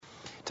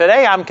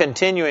Today I'm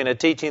continuing a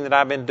teaching that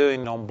I've been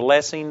doing on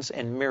blessings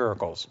and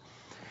miracles.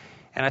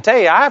 And I tell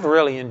you, I've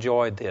really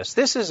enjoyed this.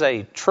 This is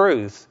a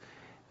truth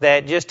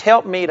that just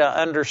helped me to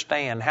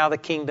understand how the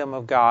kingdom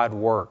of God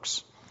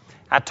works.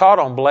 I taught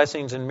on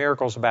blessings and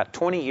miracles about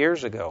 20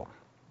 years ago.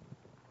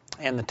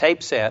 And the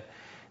tape set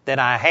that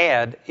I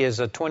had is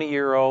a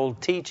 20-year-old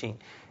teaching.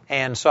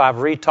 And so I've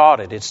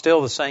retaught it. It's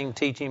still the same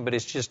teaching, but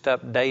it's just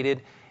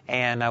updated.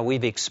 And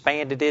we've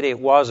expanded it. It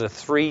was a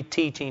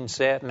 3-teaching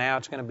set. Now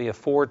it's going to be a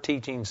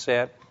 4-teaching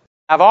set.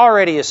 I've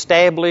already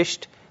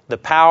established the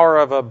power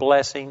of a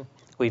blessing.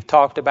 We've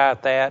talked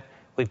about that.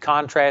 We've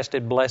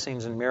contrasted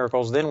blessings and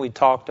miracles. Then we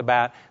talked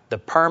about the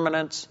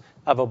permanence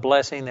of a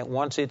blessing, that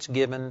once it's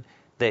given,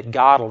 that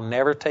God will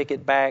never take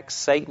it back.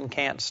 Satan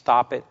can't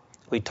stop it.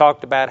 We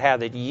talked about how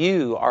that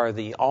you are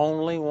the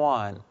only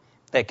one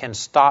that can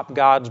stop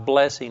God's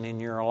blessing in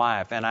your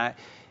life. And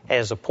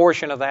as a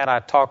portion of that,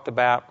 I talked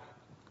about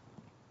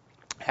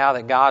how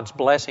that God's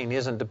blessing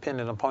isn't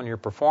dependent upon your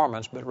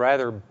performance, but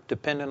rather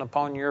dependent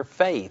upon your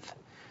faith.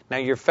 Now,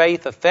 your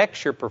faith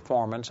affects your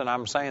performance, and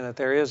I'm saying that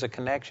there is a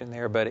connection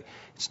there, but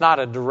it's not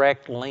a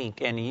direct link,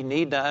 and you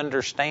need to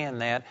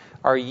understand that,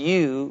 or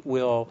you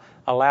will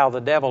allow the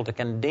devil to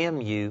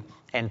condemn you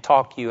and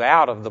talk you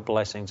out of the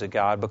blessings of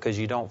God because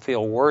you don't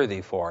feel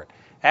worthy for it.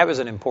 That was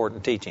an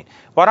important teaching.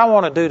 What I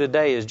want to do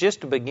today is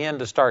just to begin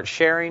to start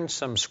sharing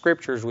some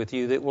scriptures with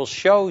you that will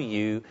show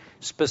you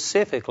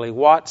specifically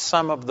what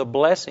some of the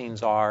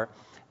blessings are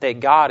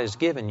that God has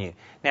given you.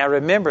 Now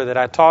remember that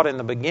I taught in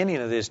the beginning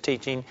of this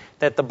teaching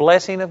that the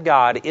blessing of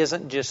God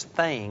isn't just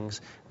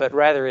things, but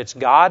rather it's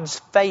God's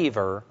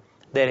favor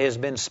that has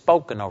been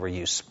spoken over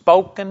you.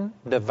 Spoken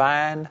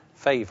divine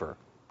favor.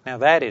 Now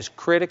that is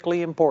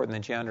critically important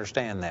that you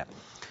understand that.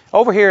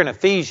 Over here in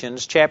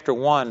Ephesians chapter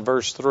 1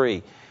 verse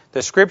 3,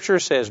 the scripture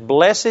says,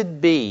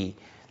 "Blessed be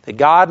the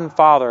God and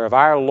Father of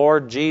our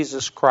Lord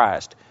Jesus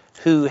Christ,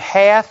 who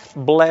hath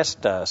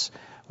blessed us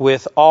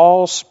with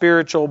all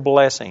spiritual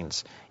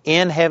blessings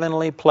in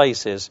heavenly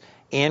places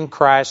in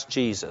Christ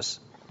Jesus."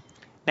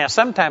 Now,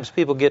 sometimes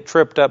people get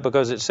tripped up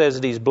because it says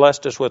that He's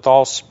blessed us with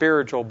all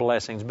spiritual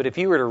blessings. But if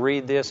you were to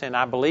read this, and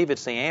I believe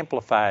it's the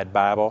Amplified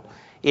Bible,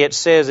 it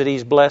says that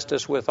He's blessed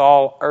us with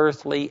all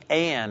earthly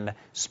and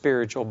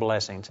spiritual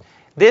blessings.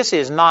 This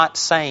is not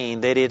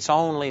saying that it's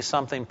only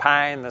something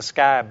pie in the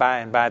sky by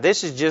and by.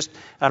 This is just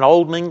an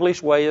old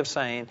English way of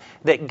saying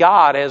that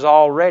God has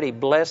already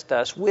blessed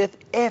us with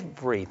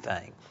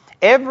everything.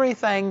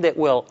 Everything that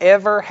will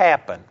ever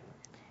happen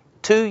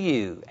to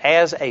you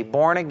as a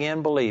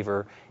born-again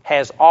believer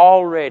has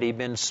already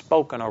been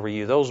spoken over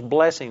you. Those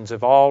blessings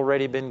have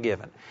already been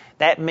given.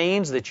 That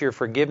means that your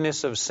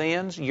forgiveness of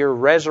sins, your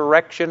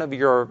resurrection of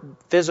your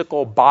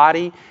physical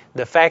body,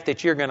 the fact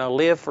that you're going to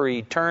live for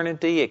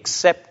eternity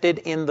accepted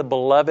in the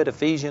beloved,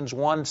 Ephesians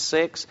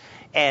 1:6,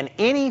 and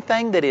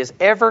anything that is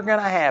ever going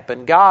to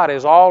happen, God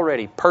has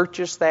already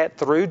purchased that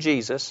through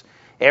Jesus.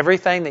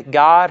 Everything that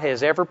God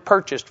has ever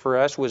purchased for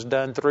us was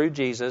done through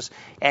Jesus,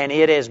 and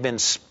it has been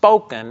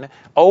spoken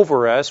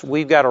over us.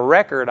 We've got a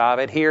record of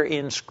it here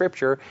in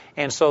Scripture,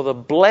 and so the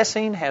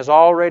blessing has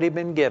already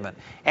been given.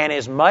 And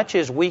as much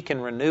as we can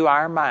renew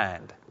our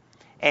mind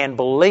and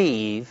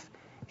believe,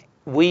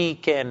 we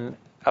can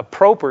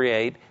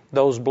appropriate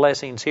those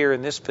blessings here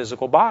in this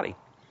physical body.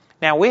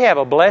 Now, we have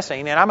a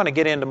blessing, and I'm going to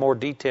get into more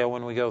detail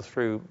when we go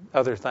through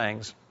other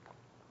things,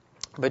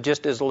 but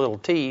just as a little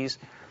tease,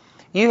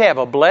 you have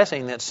a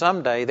blessing that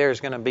someday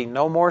there's going to be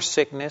no more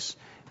sickness,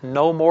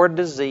 no more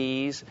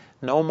disease,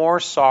 no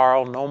more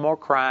sorrow, no more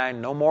crying,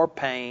 no more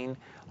pain.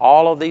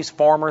 All of these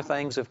former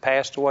things have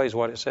passed away is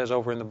what it says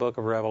over in the book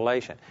of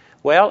Revelation.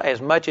 Well, as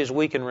much as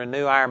we can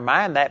renew our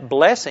mind, that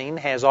blessing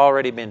has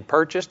already been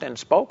purchased and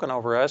spoken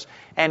over us.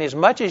 And as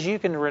much as you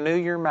can renew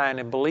your mind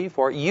and believe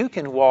for it, you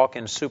can walk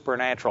in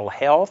supernatural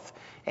health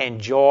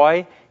and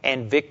joy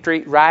and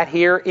victory right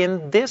here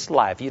in this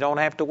life. You don't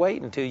have to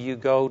wait until you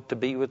go to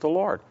be with the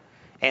Lord.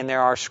 And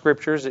there are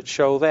scriptures that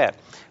show that.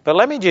 But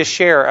let me just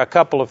share a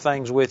couple of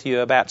things with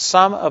you about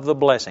some of the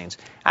blessings.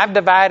 I've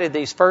divided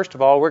these. First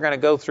of all, we're going to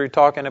go through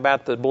talking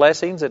about the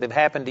blessings that have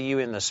happened to you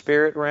in the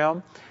spirit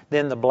realm,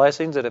 then the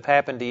blessings that have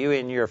happened to you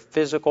in your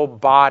physical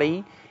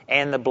body,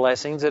 and the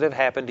blessings that have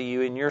happened to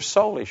you in your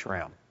soulish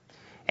realm.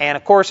 And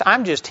of course,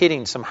 I'm just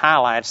hitting some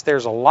highlights.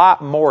 There's a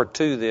lot more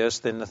to this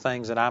than the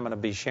things that I'm going to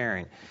be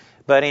sharing.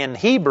 But in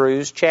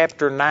Hebrews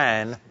chapter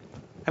 9,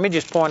 let me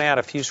just point out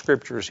a few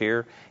scriptures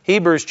here.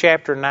 Hebrews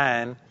chapter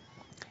 9,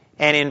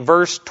 and in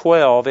verse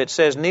 12, it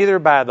says, "Neither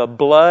by the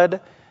blood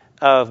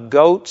of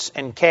goats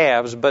and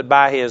calves, but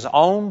by His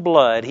own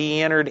blood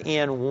He entered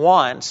in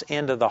once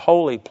into the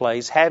holy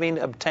place, having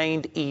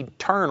obtained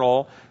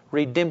eternal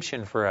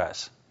redemption for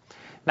us."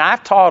 Now,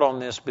 I've taught on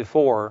this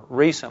before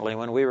recently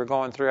when we were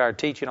going through our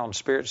teaching on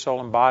spirit,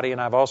 soul, and body,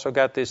 and I've also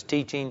got this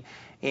teaching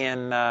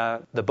in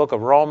the book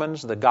of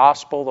Romans, the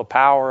gospel, the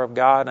power of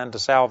God unto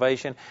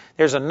salvation.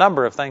 There's a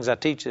number of things I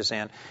teach this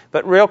in.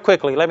 But real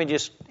quickly, let me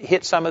just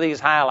hit some of these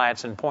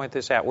highlights and point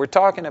this out. We're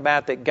talking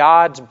about that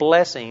God's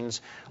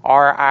blessings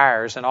are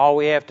ours, and all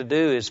we have to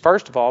do is,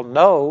 first of all,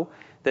 know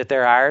that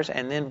they're ours,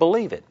 and then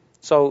believe it.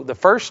 So the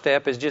first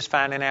step is just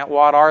finding out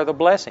what are the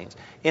blessings.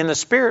 In the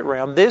spirit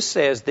realm, this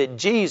says that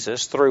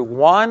Jesus, through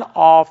one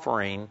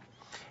offering,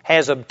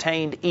 has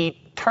obtained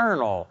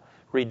eternal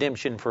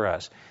redemption for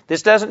us.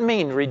 This doesn't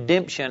mean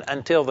redemption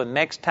until the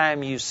next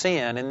time you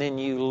sin and then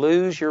you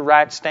lose your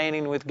right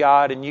standing with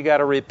God and you got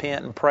to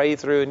repent and pray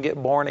through and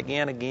get born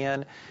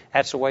again.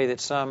 That's the way that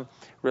some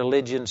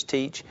religions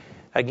teach.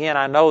 Again,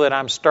 I know that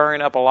I'm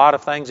stirring up a lot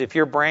of things. If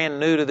you're brand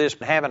new to this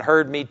and haven't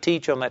heard me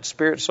teach on that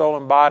spirit, soul,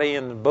 and body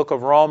in the book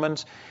of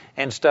Romans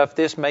and stuff,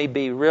 this may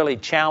be really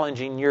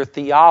challenging your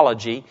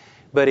theology.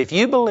 But if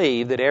you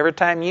believe that every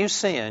time you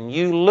sin,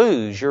 you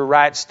lose your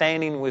right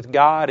standing with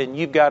God and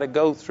you've got to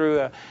go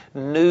through a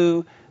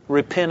new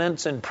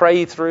repentance and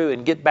pray through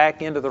and get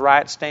back into the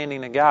right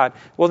standing of God,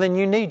 well, then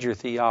you need your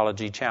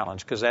theology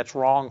challenged because that's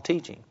wrong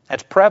teaching.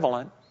 That's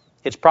prevalent.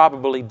 It's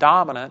probably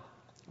dominant,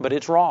 but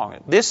it's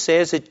wrong. This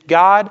says that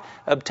God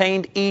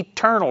obtained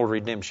eternal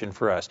redemption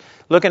for us.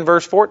 Look in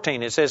verse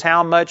 14. It says,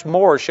 how much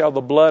more shall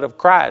the blood of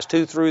Christ,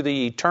 who through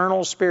the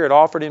eternal Spirit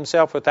offered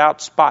himself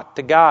without spot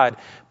to God,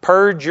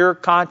 purge your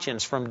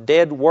conscience from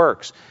dead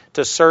works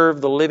to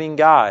serve the living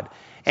God?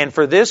 And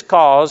for this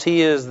cause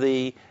he is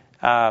the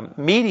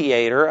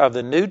mediator of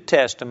the New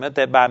Testament,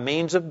 that by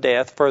means of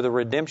death, for the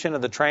redemption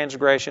of the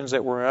transgressions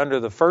that were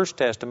under the First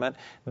Testament,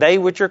 they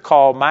which are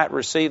called might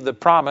receive the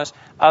promise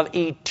of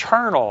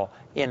eternal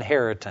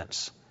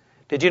inheritance.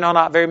 Did you know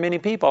not very many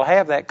people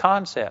have that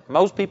concept?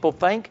 Most people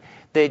think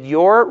that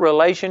your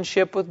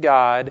relationship with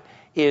God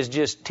is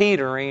just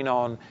teetering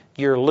on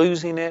you're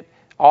losing it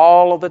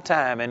all of the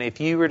time. And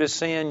if you were to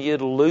sin,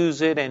 you'd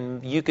lose it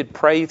and you could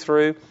pray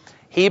through.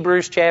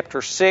 Hebrews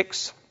chapter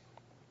 6,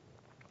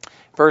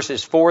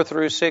 verses 4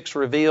 through 6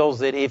 reveals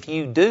that if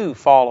you do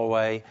fall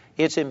away,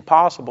 it's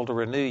impossible to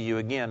renew you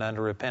again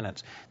unto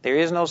repentance. There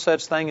is no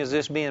such thing as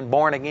this being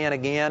born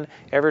again.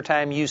 Every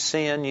time you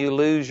sin, you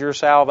lose your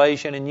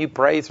salvation and you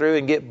pray through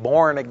and get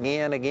born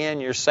again.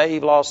 You're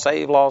saved, lost,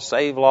 saved, lost,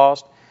 saved,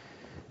 lost.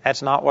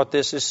 That's not what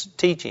this is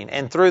teaching.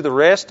 And through the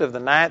rest of the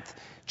 9th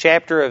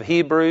chapter of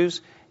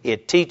Hebrews,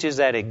 it teaches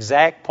that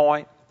exact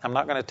point. I'm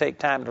not going to take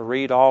time to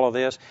read all of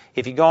this.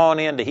 If you go on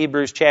into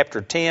Hebrews chapter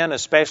 10,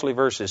 especially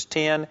verses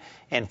 10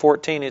 and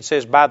 14, it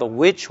says, by the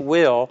which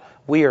will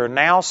we are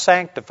now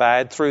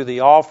sanctified through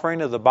the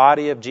offering of the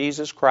body of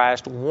Jesus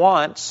Christ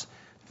once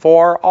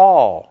for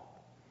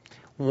all.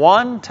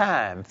 One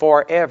time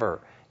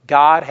forever,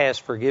 God has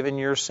forgiven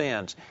your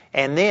sins.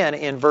 And then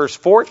in verse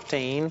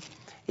 14,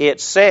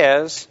 it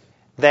says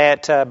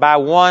that by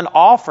one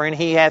offering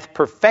he hath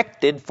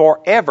perfected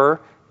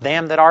forever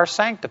them that are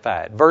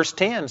sanctified. Verse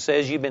 10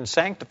 says you've been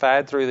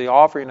sanctified through the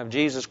offering of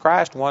Jesus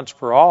Christ once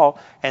for all.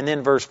 And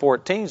then verse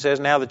 14 says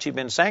now that you've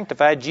been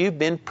sanctified, you've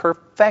been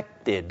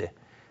perfected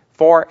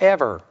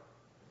forever.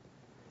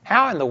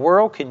 How in the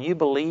world can you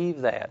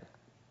believe that?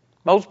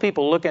 Most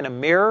people look in a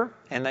mirror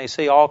and they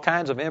see all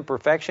kinds of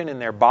imperfection in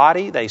their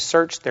body. They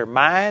search their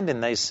mind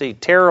and they see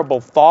terrible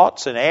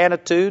thoughts and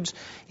attitudes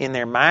in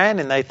their mind.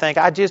 And they think,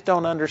 I just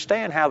don't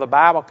understand how the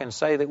Bible can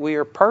say that we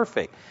are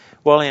perfect.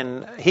 Well,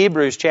 in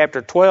Hebrews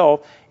chapter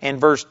 12 and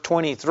verse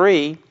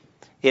 23,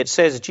 it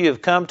says that you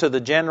have come to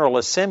the general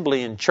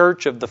assembly and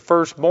church of the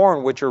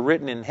firstborn, which are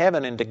written in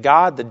heaven, and to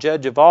God, the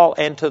judge of all,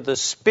 and to the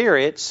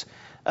spirits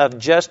of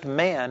just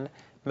men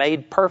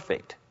made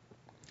perfect.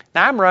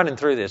 Now, I'm running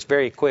through this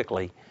very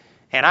quickly,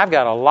 and I've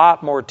got a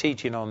lot more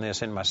teaching on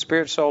this in my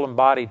Spirit, Soul, and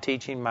Body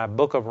teaching, my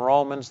book of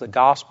Romans, the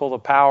Gospel, the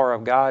Power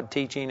of God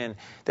teaching, and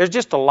there's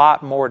just a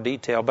lot more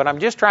detail. But I'm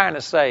just trying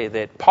to say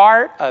that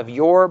part of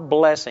your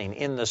blessing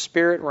in the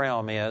Spirit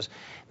realm is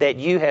that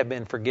you have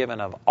been forgiven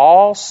of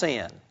all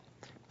sin,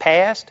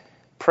 past,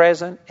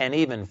 present, and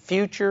even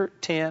future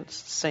tense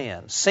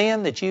sin.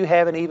 Sin that you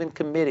haven't even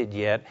committed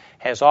yet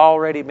has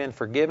already been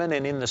forgiven,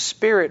 and in the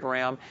Spirit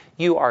realm,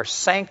 you are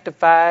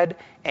sanctified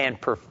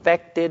and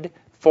perfected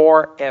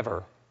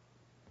forever.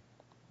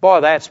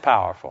 Boy, that's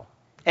powerful.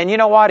 And you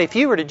know what? If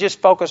you were to just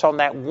focus on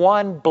that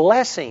one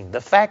blessing,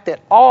 the fact that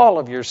all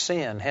of your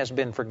sin has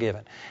been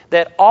forgiven,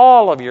 that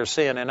all of your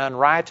sin and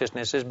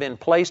unrighteousness has been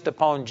placed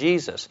upon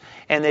Jesus,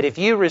 and that if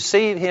you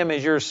receive Him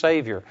as your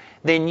Savior,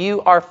 then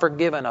you are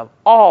forgiven of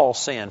all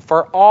sin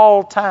for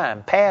all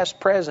time, past,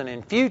 present,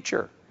 and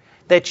future.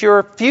 That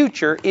your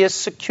future is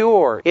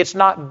secure. It's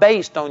not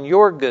based on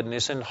your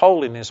goodness and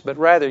holiness, but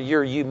rather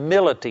your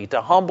humility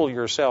to humble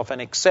yourself and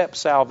accept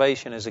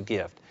salvation as a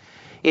gift.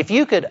 If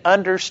you could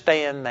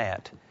understand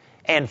that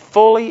and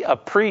fully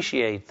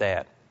appreciate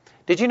that,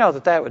 did you know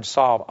that that would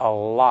solve a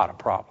lot of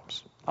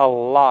problems? A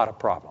lot of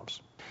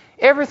problems.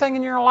 Everything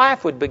in your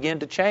life would begin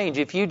to change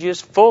if you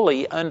just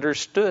fully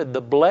understood the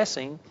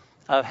blessing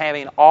of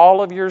having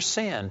all of your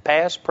sin,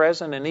 past,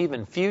 present, and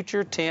even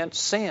future tense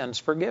sins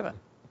forgiven.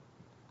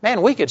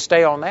 Man, we could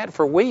stay on that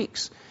for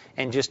weeks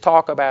and just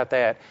talk about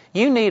that.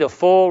 You need a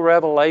full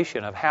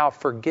revelation of how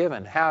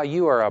forgiven, how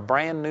you are a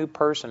brand new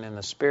person in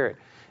the Spirit.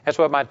 That's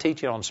what my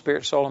teaching on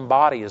Spirit, Soul, and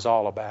Body is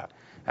all about.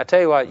 I tell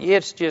you what,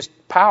 it's just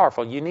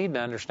powerful. You need to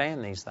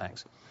understand these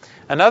things.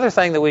 Another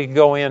thing that we can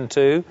go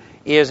into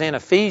is in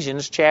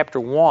Ephesians chapter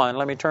 1.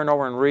 Let me turn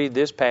over and read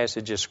this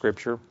passage of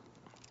Scripture.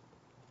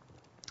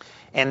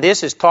 And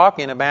this is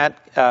talking about,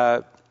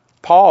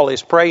 Paul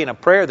is praying a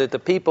prayer that the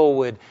people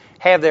would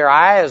have their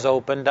eyes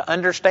open to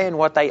understand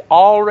what they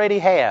already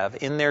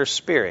have in their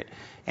spirit.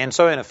 And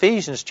so in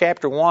Ephesians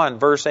chapter 1,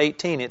 verse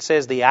 18, it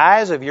says, "The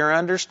eyes of your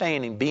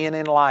understanding being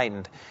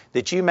enlightened,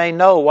 that you may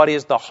know what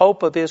is the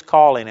hope of His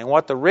calling, and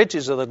what the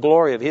riches of the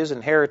glory of His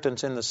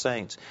inheritance in the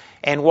saints,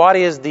 and what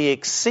is the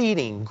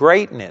exceeding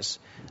greatness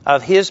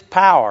of His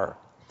power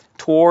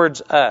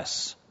towards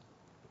us,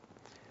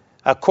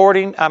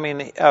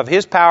 of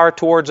His power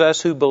towards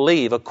us who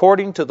believe,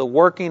 according to the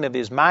working of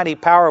His mighty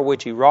power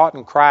which He wrought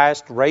in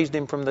Christ, raised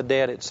Him from the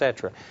dead,"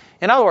 etc.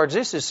 In other words,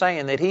 this is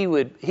saying that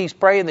He's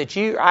praying that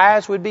your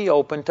eyes would be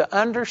open to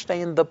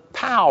understand the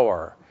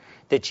power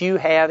that you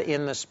have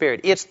in the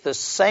Spirit. It's the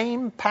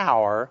same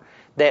power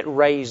that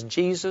raised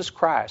Jesus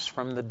Christ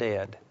from the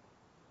dead.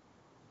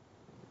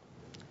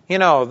 You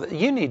know,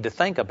 you need to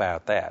think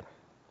about that.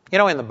 You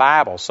know, in the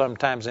Bible,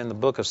 sometimes in the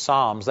book of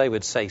Psalms, they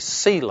would say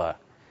Selah,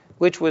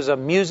 which was a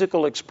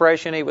musical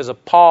expression. It was a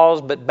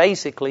pause, but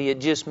basically it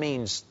just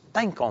means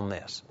think on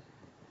this.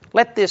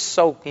 Let this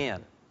soak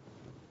in.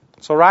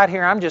 So right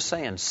here, I'm just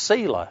saying,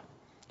 Selah,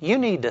 you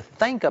need to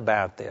think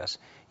about this.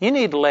 You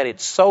need to let it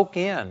soak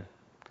in.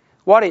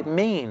 What it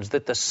means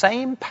that the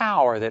same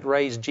power that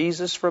raised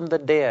Jesus from the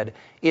dead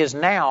is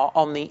now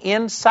on the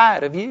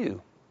inside of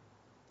you.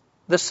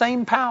 The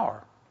same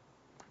power.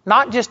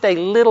 Not just a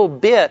little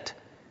bit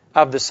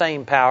of the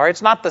same power.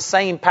 It's not the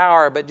same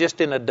power, but just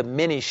in a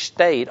diminished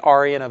state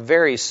or in a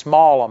very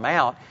small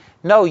amount.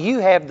 No, you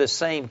have the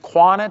same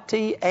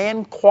quantity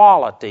and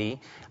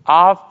quality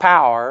of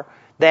power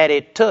that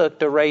it took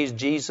to raise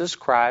Jesus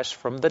Christ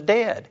from the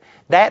dead.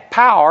 That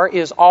power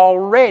is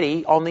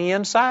already on the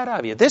inside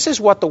of you. This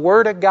is what the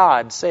Word of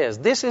God says.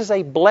 This is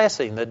a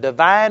blessing, the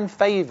divine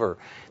favor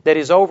that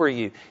is over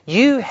you.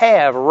 You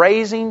have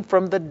raising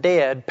from the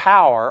dead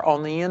power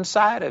on the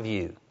inside of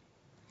you.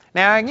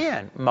 Now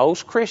again,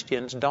 most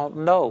Christians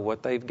don't know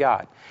what they've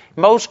got.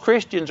 Most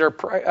Christians are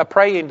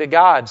praying to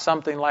God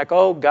something like,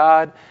 "Oh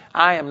God,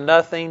 I am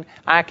nothing.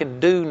 I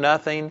can do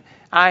nothing.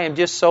 I am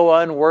just so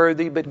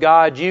unworthy, but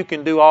God, you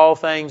can do all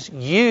things.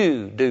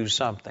 You do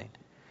something."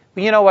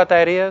 But you know what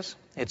that is?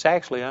 It's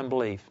actually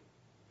unbelief.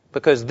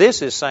 Because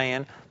this is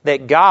saying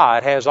that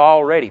God has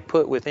already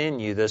put within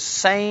you the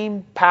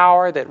same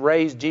power that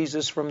raised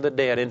Jesus from the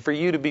dead. And for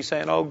you to be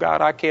saying, "Oh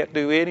God, I can't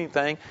do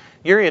anything,"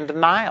 you're in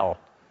denial.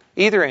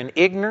 Either in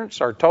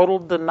ignorance or total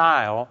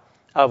denial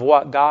of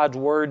what God's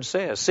Word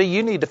says. See,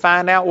 you need to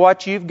find out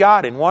what you've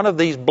got. And one of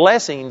these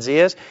blessings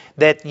is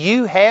that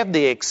you have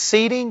the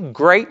exceeding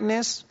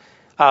greatness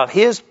of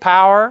His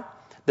power,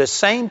 the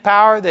same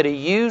power that He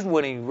used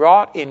when He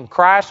wrought in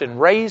Christ and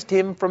raised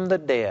Him from the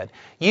dead.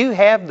 You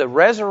have the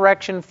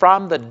resurrection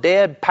from the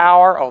dead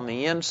power on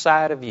the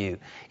inside of you.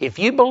 If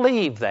you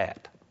believe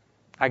that,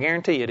 I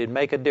guarantee you it'd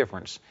make a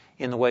difference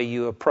in the way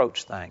you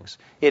approach things.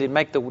 It'd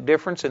make the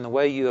difference in the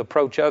way you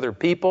approach other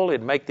people.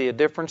 It'd make the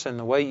difference in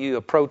the way you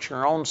approach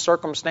your own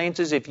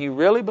circumstances if you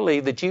really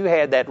believe that you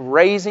had that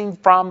raising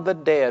from the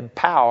dead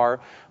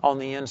power on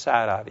the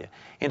inside of you.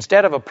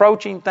 Instead of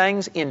approaching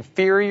things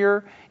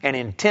inferior and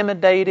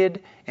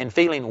intimidated and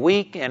feeling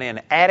weak and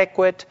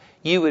inadequate,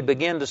 you would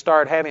begin to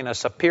start having a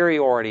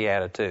superiority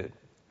attitude.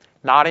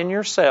 Not in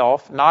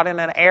yourself, not in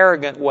an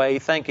arrogant way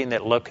thinking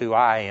that, "Look who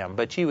I am,"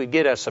 but you would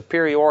get a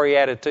superiority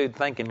attitude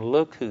thinking,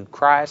 "Look who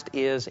Christ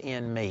is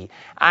in me.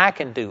 I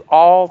can do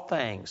all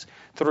things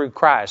through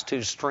Christ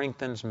who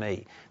strengthens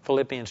me."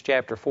 Philippians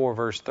chapter 4,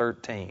 verse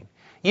 13.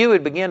 You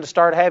would begin to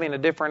start having a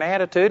different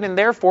attitude, and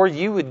therefore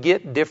you would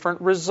get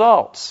different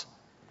results.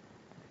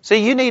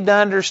 See, you need to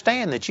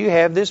understand that you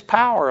have this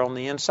power on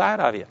the inside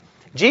of you.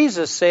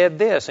 Jesus said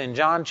this in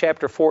John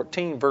chapter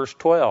 14, verse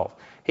 12.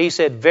 He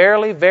said,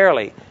 "Verily,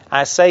 verily,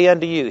 I say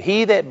unto you,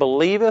 he that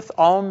believeth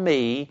on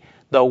me,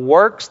 the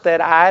works that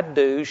I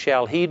do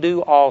shall he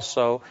do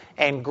also,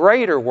 and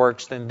greater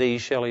works than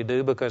these shall he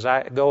do, because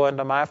I go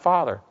unto my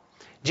Father."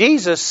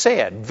 Jesus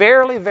said,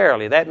 "Verily,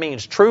 verily," that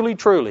means truly,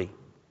 truly.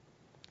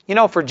 You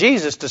know, for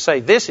Jesus to say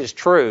this is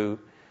true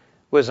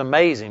was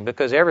amazing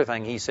because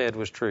everything He said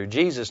was true.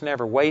 Jesus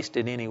never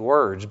wasted any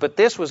words, but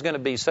this was going to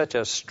be such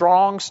a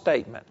strong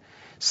statement.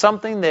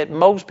 Something that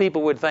most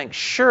people would think,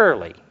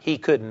 surely He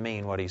couldn't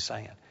mean what He's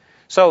saying.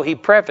 So He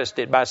prefaced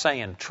it by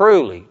saying,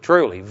 truly,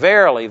 truly,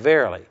 verily,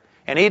 verily.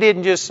 And He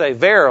didn't just say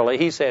verily,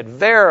 He said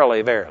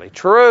verily, verily,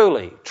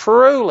 truly,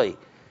 truly.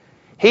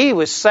 He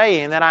was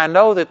saying that I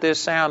know that this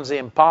sounds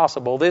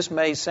impossible. This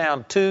may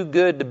sound too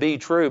good to be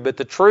true, but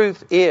the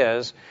truth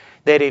is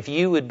that if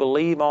you would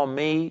believe on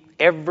me,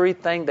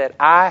 everything that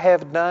I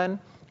have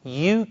done,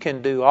 you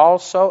can do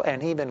also,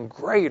 and even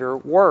greater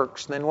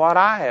works than what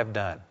I have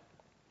done.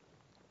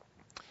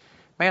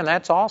 Man,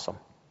 that's awesome.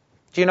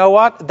 Do you know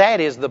what?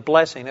 That is the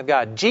blessing of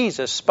God.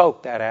 Jesus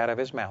spoke that out of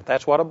His mouth.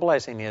 That's what a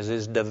blessing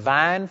is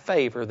divine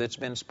favor that's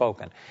been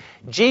spoken.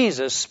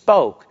 Jesus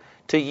spoke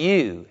to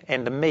you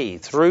and to me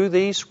through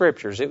these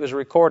Scriptures. It was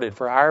recorded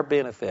for our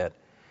benefit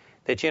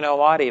that, you know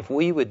what, if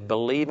we would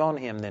believe on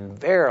Him, then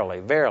verily,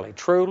 verily,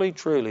 truly,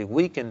 truly,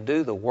 we can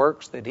do the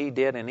works that He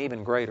did and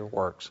even greater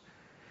works.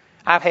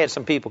 I've had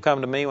some people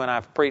come to me when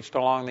I've preached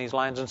along these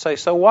lines and say,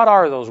 so what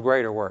are those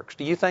greater works?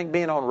 Do you think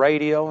being on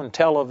radio and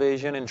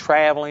television and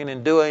traveling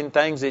and doing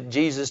things that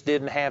Jesus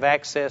didn't have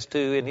access to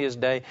in His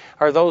day,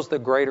 are those the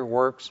greater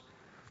works?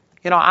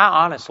 You know,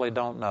 I honestly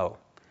don't know.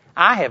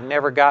 I have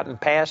never gotten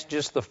past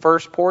just the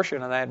first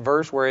portion of that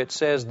verse where it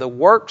says, the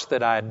works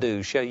that I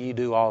do shall you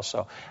do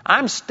also.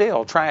 I'm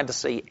still trying to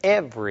see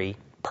every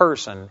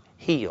person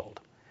healed.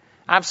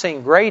 I've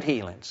seen great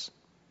healings.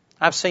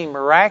 I've seen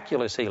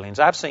miraculous healings.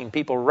 I've seen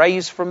people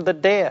raised from the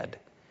dead.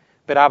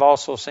 But I've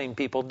also seen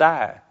people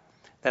die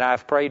that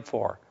I've prayed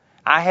for.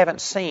 I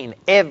haven't seen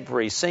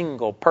every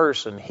single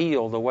person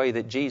healed the way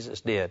that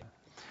Jesus did.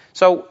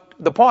 So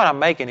the point I'm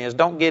making is,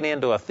 don't get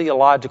into a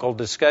theological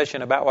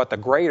discussion about what the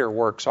greater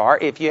works are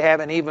if you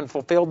haven't even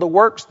fulfilled the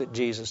works that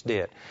Jesus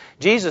did.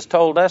 Jesus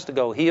told us to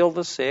go heal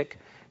the sick,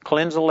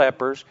 cleanse the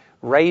lepers,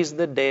 raise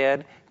the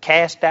dead,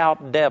 cast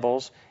out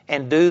devils,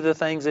 and do the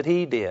things that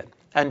He did.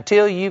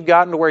 Until you've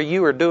gotten to where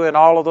you are doing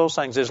all of those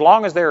things, as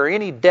long as there are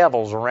any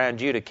devils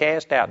around you to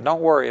cast out,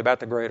 don't worry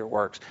about the greater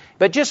works.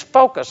 But just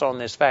focus on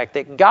this fact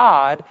that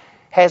God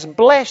has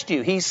blessed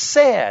you. He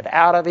said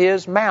out of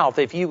His mouth,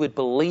 if you would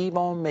believe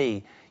on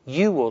me,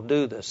 you will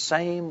do the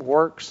same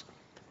works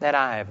that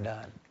I have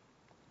done.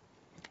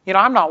 You know,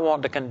 I'm not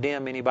wanting to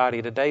condemn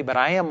anybody today, but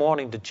I am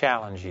wanting to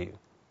challenge you.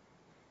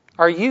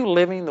 Are you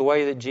living the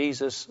way that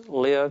Jesus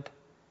lived?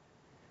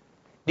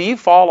 Do you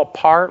fall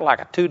apart like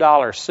a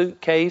 $2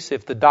 suitcase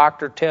if the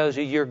doctor tells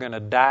you you're going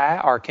to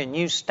die? Or can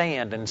you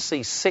stand and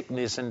see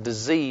sickness and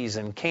disease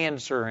and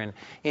cancer and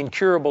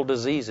incurable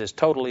diseases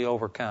totally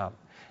overcome?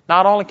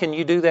 Not only can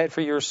you do that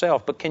for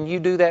yourself, but can you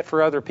do that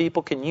for other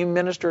people? Can you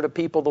minister to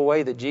people the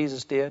way that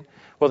Jesus did?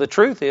 Well, the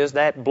truth is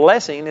that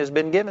blessing has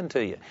been given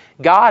to you.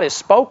 God has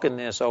spoken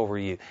this over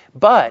you.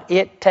 But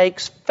it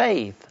takes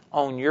faith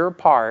on your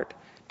part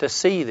to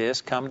see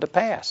this come to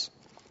pass.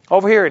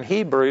 Over here in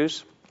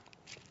Hebrews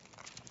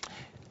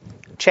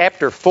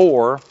chapter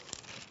 4,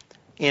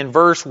 in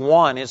verse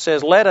 1, it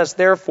says, let us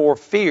therefore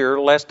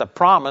fear, lest a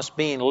promise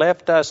being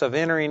left us of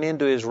entering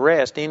into His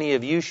rest, any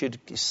of you should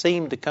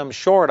seem to come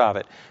short of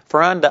it.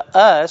 For unto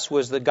us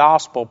was the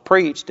gospel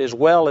preached as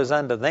well as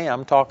unto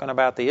them, talking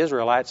about the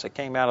Israelites that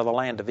came out of the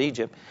land of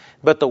Egypt.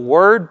 But the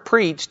word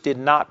preached did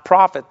not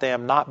profit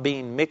them, not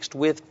being mixed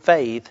with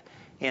faith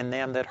in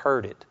them that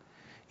heard it.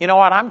 You know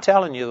what? I'm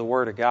telling you the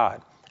Word of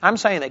God. I'm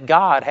saying that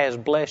God has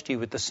blessed you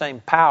with the same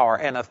power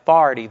and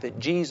authority that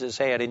Jesus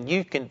had, and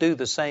you can do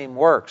the same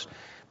works.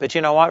 But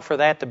you know what? For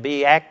that to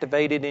be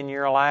activated in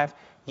your life,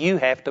 you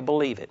have to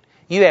believe it.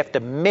 You have to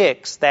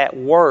mix that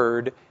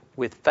word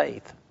with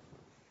faith.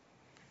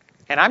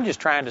 And I'm just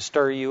trying to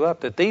stir you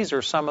up that these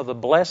are some of the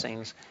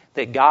blessings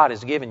that God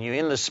has given you.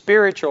 In the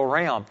spiritual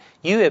realm,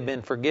 you have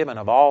been forgiven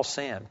of all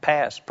sin,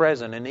 past,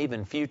 present, and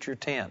even future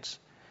tense.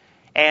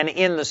 And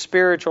in the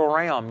spiritual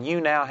realm,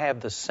 you now have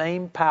the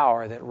same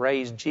power that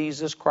raised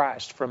Jesus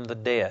Christ from the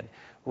dead.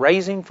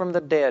 Raising from the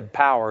dead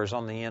powers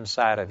on the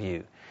inside of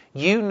you.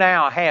 You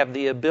now have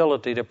the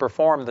ability to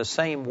perform the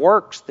same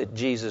works that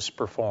Jesus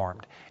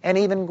performed, and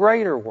even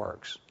greater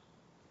works.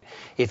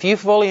 If you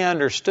fully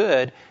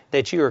understood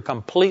that you are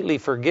completely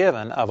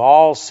forgiven of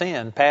all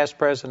sin, past,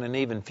 present, and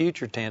even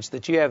future tense,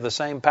 that you have the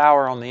same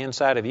power on the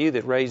inside of you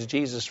that raised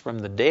Jesus from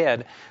the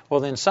dead, well,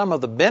 then some of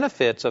the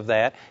benefits of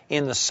that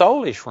in the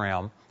soulish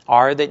realm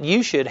are that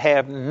you should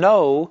have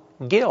no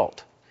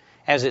guilt.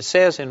 As it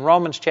says in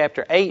Romans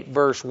chapter 8,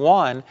 verse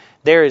 1,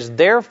 there is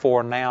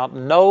therefore now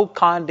no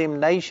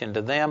condemnation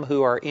to them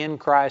who are in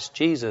Christ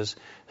Jesus,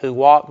 who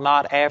walk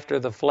not after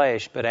the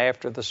flesh, but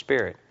after the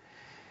Spirit.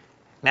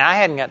 Now, I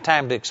hadn't got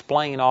time to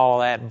explain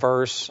all of that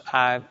verse.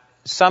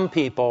 Some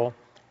people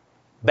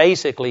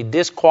basically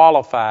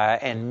disqualify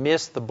and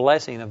miss the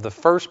blessing of the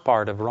first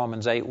part of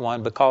Romans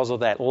 8:1 because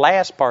of that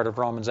last part of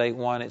Romans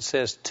 8:1. It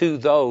says, to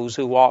those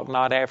who walk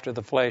not after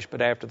the flesh,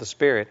 but after the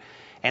Spirit.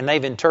 And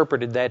they've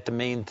interpreted that to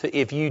mean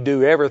if you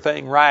do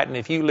everything right and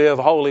if you live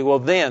holy, well,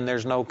 then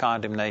there's no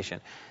condemnation.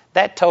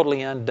 That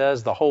totally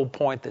undoes the whole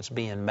point that's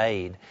being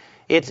made.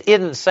 It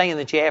isn't saying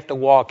that you have to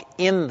walk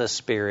in the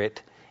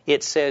Spirit.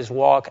 It says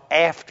walk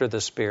after the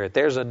Spirit.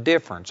 There's a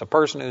difference. A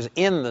person who's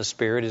in the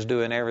Spirit is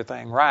doing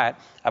everything right.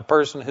 A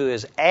person who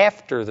is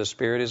after the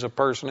Spirit is a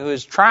person who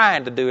is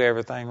trying to do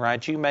everything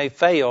right. You may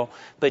fail,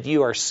 but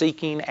you are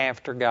seeking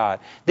after God.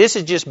 This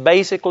is just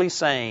basically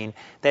saying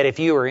that if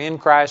you are in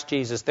Christ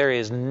Jesus, there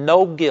is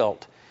no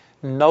guilt,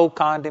 no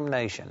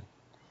condemnation.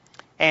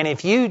 And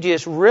if you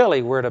just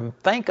really were to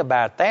think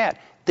about that,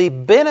 the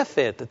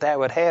benefit that that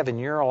would have in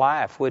your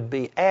life would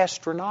be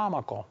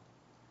astronomical.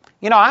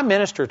 You know, I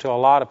minister to a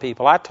lot of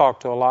people. I talk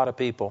to a lot of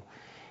people.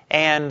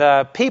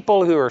 And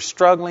people who are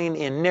struggling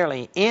in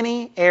nearly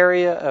any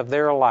area of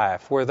their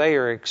life where they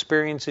are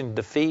experiencing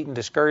defeat and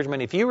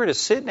discouragement, if you were to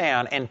sit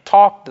down and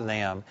talk to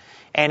them,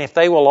 and if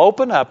they will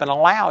open up and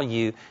allow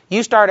you,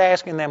 you start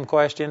asking them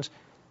questions,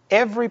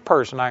 every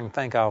person I can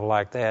think of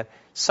like that,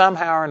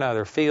 somehow or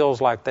another, feels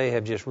like they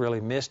have just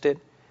really missed it.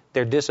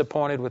 They're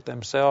disappointed with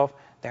themselves.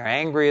 They're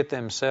angry at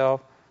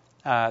themselves.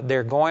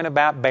 They're going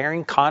about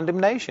bearing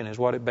condemnation is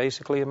what it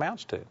basically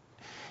amounts to.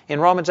 In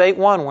Romans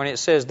 8:1, when it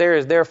says, there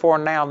is therefore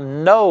now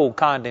no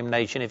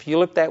condemnation, if you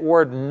look that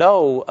word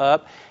no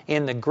up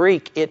in the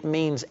Greek, it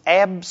means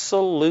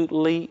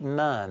absolutely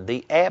none,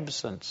 the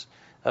absence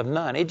of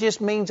none. It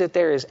just means that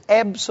there is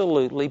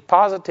absolutely,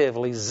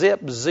 positively,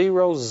 zip,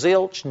 zero,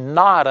 zilch,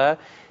 nada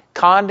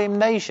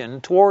condemnation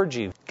towards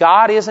you.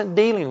 God isn't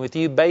dealing with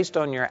you based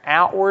on your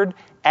outward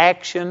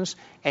actions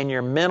and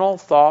your mental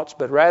thoughts,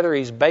 but rather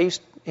He's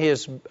based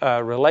His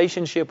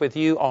relationship with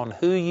you on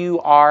who you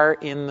are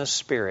in the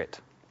Spirit.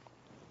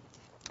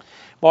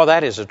 Boy,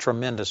 that is a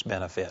tremendous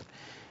benefit.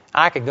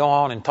 I could go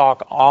on and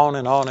talk on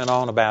and on and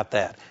on about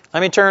that. Let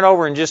me turn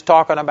over and just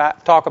talk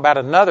about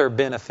another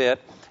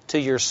benefit to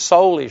your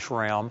soulish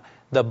realm,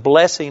 the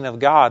blessing of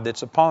God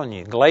that's upon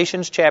you.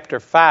 Galatians chapter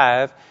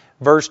 5,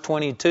 verse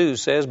 22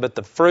 says, but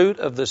the fruit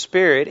of the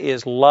Spirit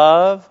is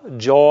love,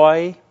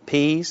 joy,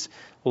 peace,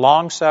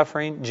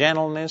 long-suffering,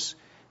 gentleness,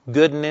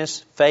 goodness,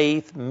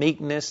 faith,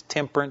 meekness,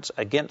 temperance.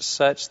 Against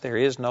such there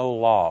is no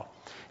law.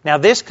 Now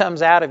this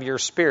comes out of your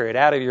spirit,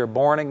 out of your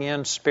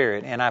born-again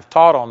spirit, and I've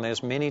taught on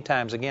this many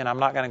times. Again, I'm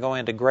not going to go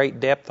into great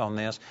depth on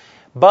this,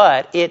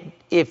 but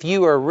if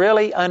you are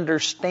really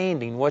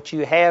understanding what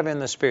you have in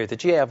the Spirit,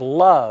 that you have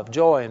love,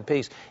 joy, and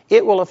peace,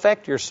 it will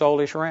affect your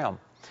soulish realm.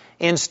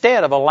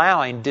 Instead of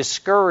allowing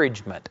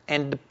discouragement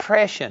and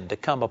depression to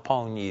come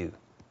upon you,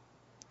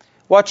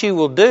 what you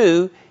will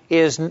do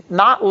is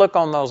not look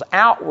on those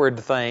outward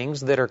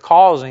things that are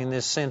causing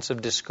this sense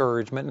of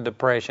discouragement and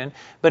depression,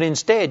 but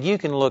instead you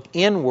can look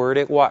inward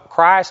at what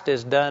Christ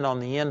has done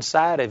on the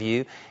inside of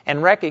you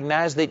and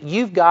recognize that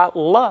you've got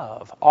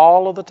love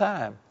all of the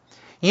time.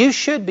 You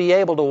should be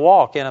able to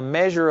walk in a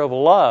measure of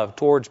love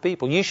towards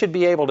people. You should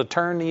be able to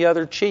turn the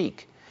other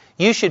cheek.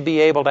 You should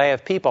be able to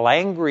have people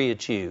angry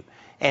at you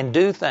and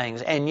do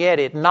things, and yet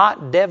it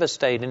not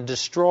devastate and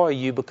destroy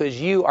you because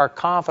you are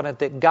confident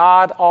that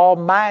God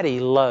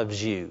Almighty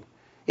loves you.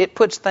 It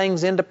puts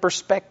things into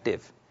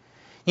perspective.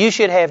 You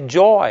should have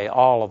joy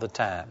all of the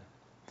time.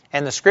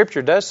 And the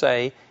Scripture does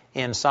say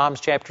in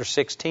Psalms chapter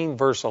 16,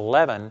 verse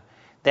 11,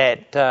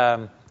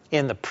 that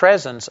in the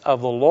presence of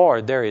the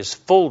Lord there is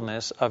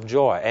fullness of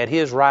joy. At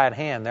His right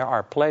hand there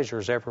are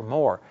pleasures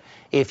evermore.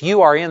 If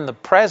you are in the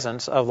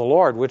presence of the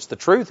Lord, which the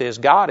truth is,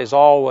 God is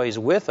always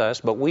with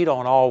us, but we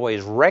don't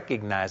always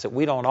recognize it.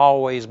 We don't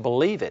always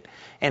believe it.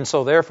 And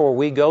so therefore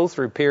we go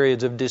through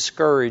periods of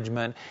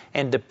discouragement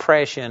and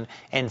depression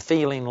and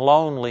feeling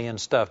lonely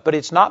and stuff. But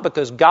it's not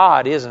because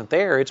God isn't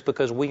there. It's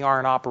because we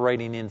aren't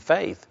operating in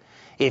faith.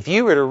 If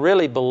you were to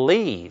really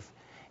believe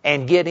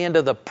and get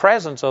into the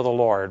presence of the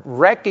Lord,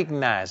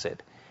 recognize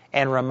it,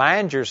 and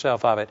remind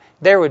yourself of it,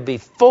 there would be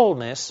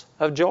fullness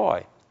of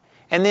joy.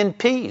 And then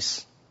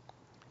peace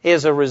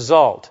is a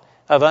result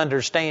of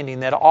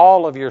understanding that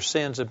all of your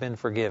sins have been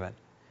forgiven.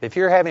 If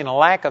you're having a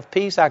lack of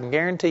peace, I can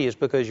guarantee you it's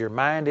because your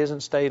mind isn't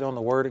stayed on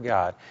the Word of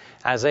God.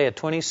 Isaiah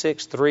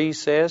 26:3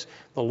 says,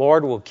 the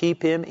Lord will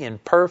keep him in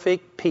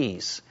perfect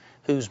peace,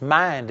 whose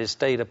mind is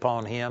stayed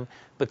upon Him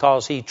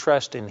because he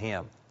trusts in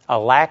Him. A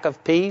lack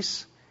of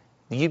peace,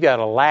 you've got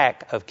a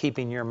lack of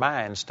keeping your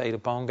mind stayed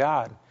upon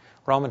God.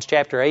 Romans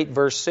chapter 8,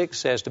 verse 6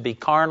 says, to be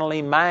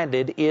carnally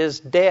minded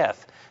is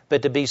death,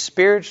 but to be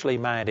spiritually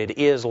minded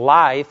is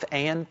life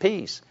and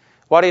peace.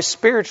 What is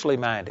spiritually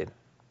minded?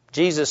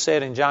 Jesus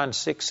said in John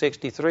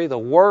 6:63, the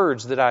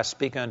words that I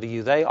speak unto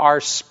you, they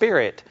are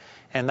spirit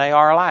and they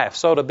are life.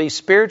 So to be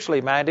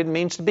spiritually minded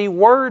means to be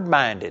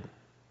word-minded.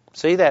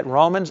 See that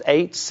Romans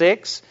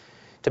 8:6?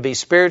 To be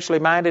spiritually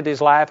minded is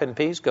life and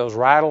peace, goes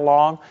right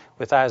along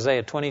with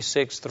Isaiah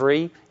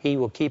 26:3. He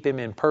will keep him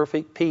in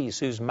perfect peace,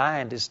 whose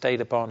mind is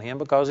stayed upon Him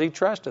because he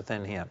trusteth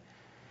in Him.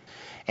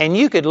 And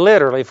you could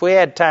literally, if we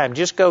had time,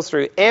 just go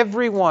through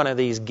every one of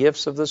these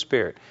gifts of the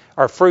Spirit,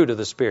 or fruit of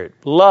the Spirit.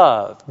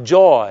 Love,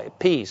 joy,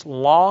 peace,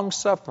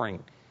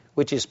 long-suffering,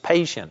 which is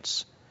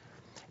patience.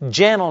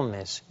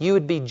 Gentleness, you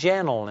would be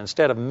gentle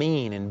instead of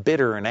mean and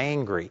bitter and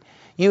angry.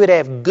 You would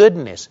have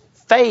goodness.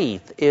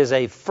 Faith is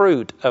a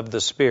fruit of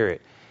the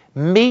Spirit.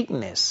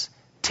 Meekness,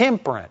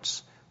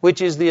 temperance,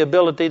 which is the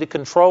ability to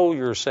control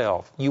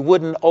yourself. You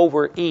wouldn't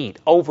overeat,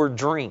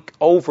 overdrink,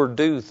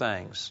 overdo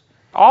things.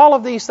 All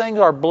of these things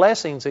are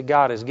blessings that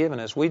God has given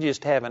us. We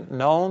just haven't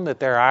known that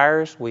they're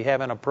ours. We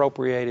haven't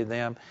appropriated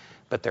them,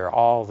 but they're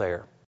all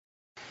there.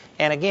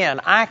 And again,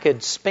 I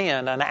could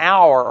spend an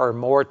hour or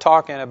more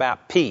talking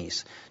about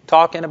peace,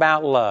 talking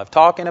about love,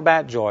 talking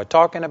about joy,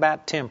 talking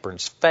about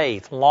temperance,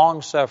 faith,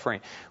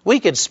 long-suffering.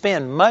 We could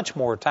spend much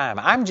more time.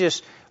 I'm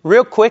just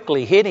real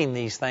quickly hitting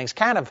these things,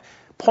 kind of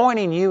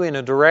pointing you in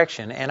a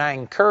direction, and I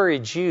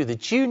encourage you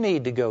that you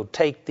need to go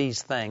take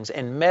these things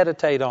and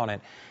meditate on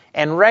it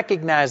and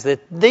recognize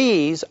that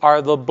these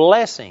are the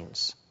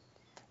blessings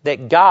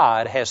that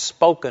God has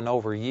spoken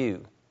over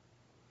you,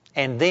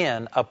 and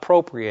then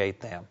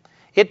appropriate them.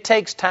 It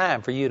takes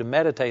time for you to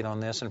meditate on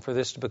this and for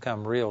this to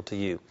become real to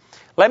you.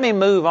 Let me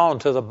move on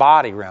to the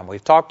body realm.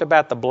 We've talked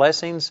about the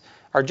blessings,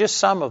 or just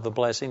some of the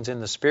blessings in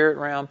the spirit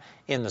realm,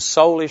 in the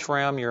soulish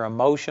realm, your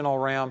emotional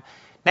realm.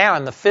 Now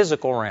in the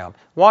physical realm,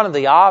 one of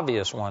the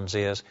obvious ones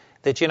is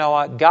that, you know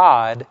what,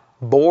 God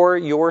bore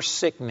your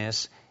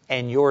sickness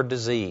and your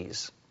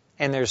disease.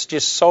 And there's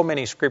just so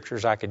many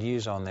scriptures I could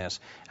use on this.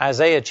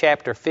 Isaiah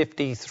chapter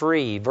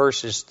 53,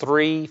 verses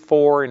 3,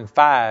 4, and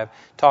 5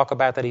 talk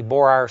about that He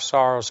bore our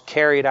sorrows,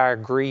 carried our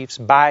griefs.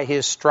 By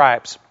His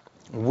stripes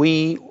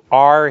we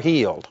are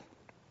healed.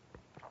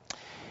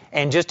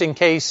 And just in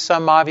case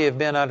some of you have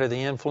been under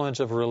the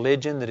influence of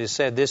religion that has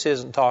said this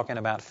isn't talking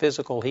about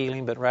physical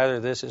healing, but rather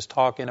this is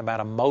talking about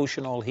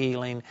emotional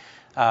healing,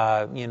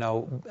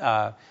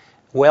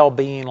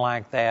 well-being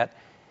like that.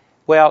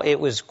 Well, it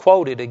was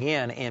quoted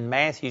again in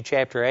Matthew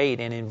chapter 8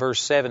 and in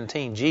verse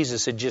 17.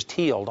 Jesus had just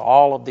healed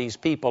all of these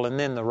people, and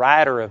then the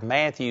writer of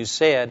Matthew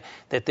said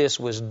that this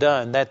was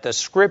done, that the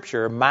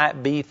Scripture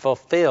might be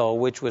fulfilled,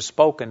 which was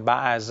spoken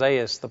by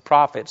Isaiah the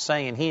prophet,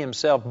 saying, He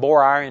Himself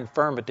bore our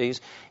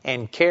infirmities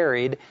and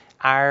carried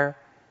our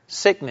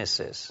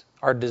sicknesses,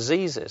 our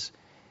diseases.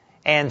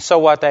 And so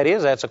what that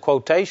is, that's a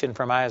quotation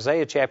from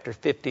Isaiah chapter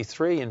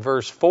 53 and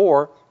verse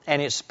 4, and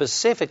it's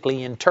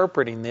specifically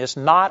interpreting this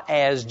not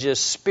as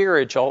just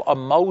spiritual,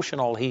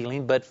 emotional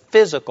healing, but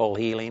physical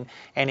healing.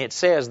 And it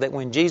says that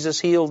when Jesus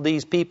healed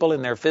these people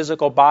in their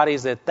physical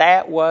bodies,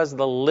 that was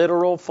the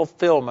literal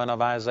fulfillment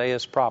of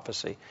Isaiah's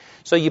prophecy.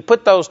 So you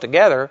put those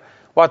together,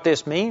 what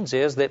this means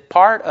is that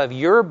part of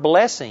your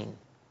blessing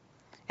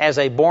as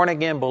a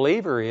born-again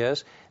believer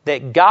is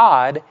that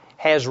God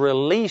has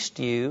released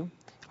you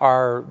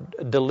or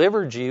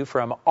delivered you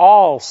from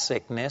all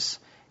sickness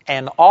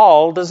and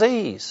all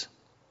disease.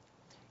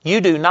 You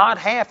do not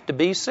have to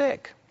be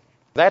sick.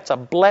 That's a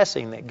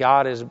blessing that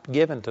God has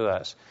given to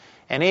us.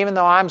 And even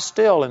though I'm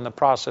still in the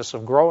process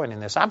of growing in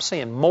this, I'm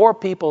seeing more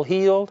people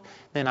healed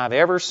than I've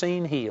ever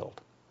seen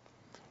healed.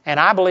 And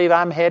I believe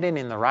I'm heading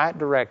in the right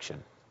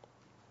direction.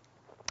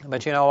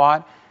 But you know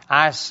what?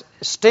 I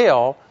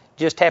still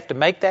just have to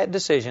make that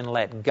decision,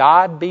 let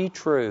God be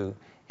true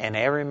and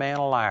every man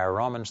a liar,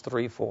 Romans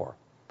 3:4.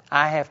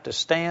 I have to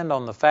stand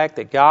on the fact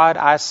that, God,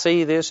 I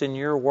see this in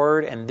your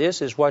word, and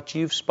this is what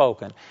you've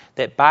spoken,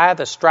 that by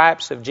the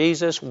stripes of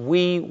Jesus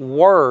we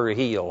were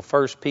healed,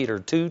 1 Peter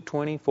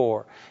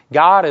 2:24.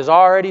 God has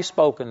already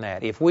spoken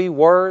that. If we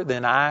were,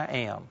 then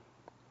I am,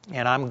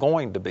 and I'm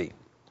going to be.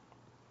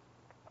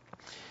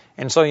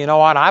 And so, you know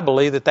what? I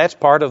believe that that's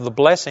part of the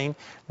blessing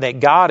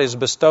that God has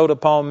bestowed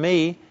upon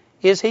me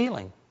is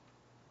healing.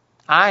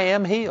 I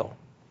am healed.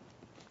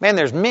 Man,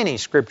 there's many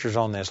scriptures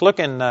on this. Look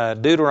in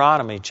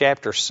Deuteronomy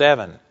chapter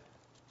 7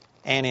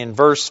 and in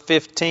verse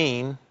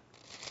 15.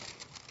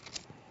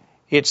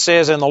 It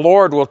says, And the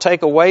Lord will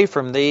take away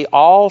from thee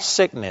all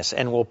sickness,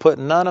 and will put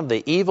none of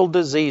the evil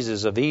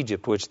diseases of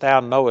Egypt which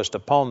thou knowest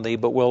upon thee,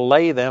 but will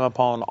lay them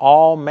upon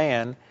all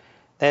men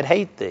that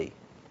hate thee.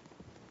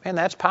 Man,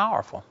 that's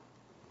powerful.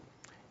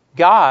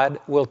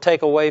 God will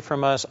take away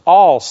from us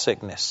all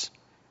sickness.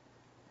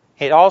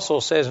 It also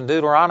says in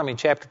Deuteronomy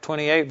chapter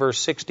 28, verse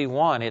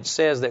 61, it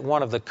says that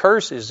one of the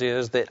curses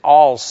is that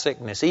all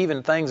sickness,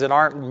 even things that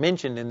aren't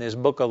mentioned in this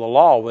book of the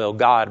law, will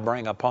God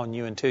bring upon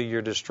you until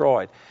you're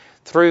destroyed.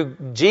 Through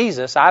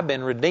Jesus, I've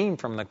been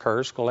redeemed from the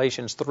curse,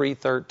 Galatians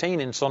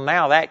 3:13, and so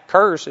now that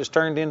curse is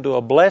turned into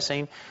a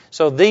blessing.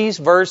 So these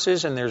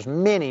verses, and there's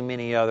many,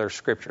 many other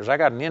scriptures. I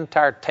got an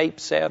entire tape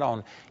set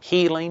on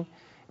healing,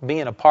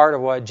 being a part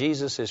of what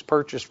Jesus has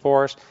purchased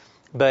for us.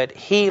 But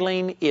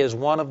healing is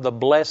one of the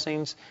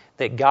blessings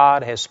that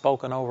God has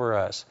spoken over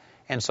us.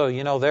 And so,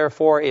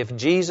 therefore, if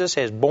Jesus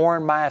has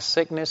borne my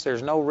sickness,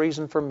 there's no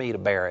reason for me to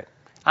bear it.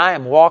 I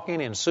am walking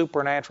in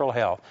supernatural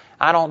health.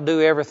 I don't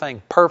do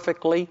everything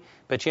perfectly,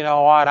 but you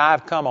know what?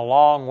 I've come a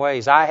long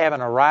ways. I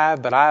haven't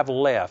arrived, but I've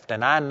left.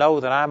 And I know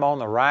that I'm on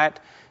the right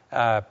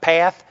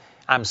path.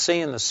 I'm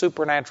seeing the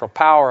supernatural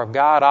power of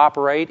God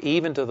operate,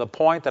 even to the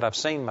point that I've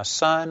seen my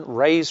son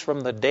raised from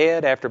the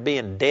dead after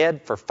being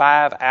dead for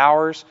 5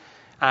 hours.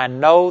 I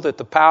know that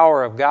the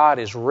power of God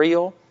is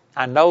real.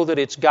 I know that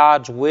it's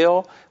God's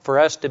will for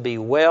us to be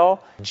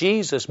well.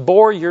 Jesus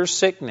bore your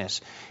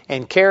sickness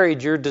and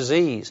carried your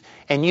disease,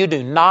 and you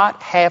do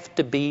not have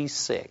to be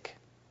sick.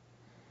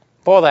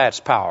 Boy,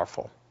 that's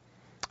powerful.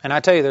 And I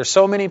tell you, there's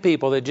so many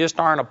people that just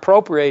aren't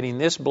appropriating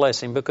this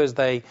blessing because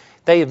they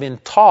have been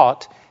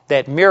taught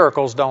that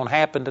miracles don't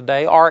happen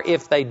today, or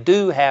if they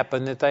do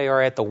happen, that they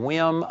are at the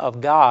whim of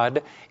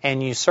God,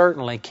 and you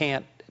certainly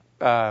can't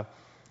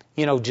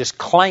just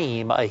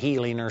claim a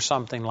healing or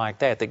something like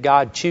that, that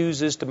God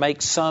chooses to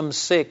make some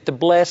sick to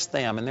bless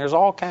them. And there's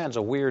all kinds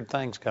of weird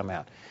things come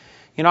out.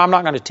 I'm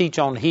not going to teach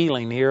on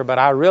healing here, but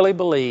I really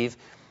believe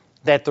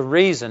that the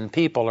reason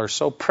people are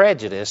so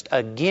prejudiced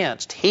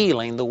against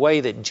healing the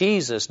way that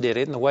Jesus did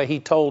it and the way He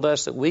told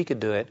us that we could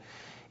do it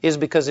is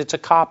because it's a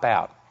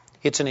cop-out.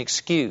 It's an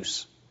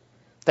excuse.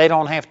 They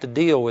don't have to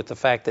deal with the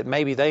fact that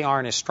maybe they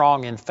aren't as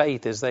strong in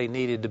faith as they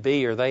needed to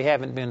be, or they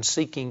haven't been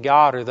seeking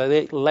God, or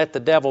they let the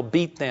devil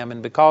beat them,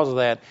 and because of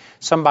that,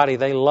 somebody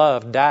they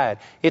loved died.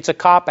 It's a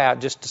cop-out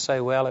just to say,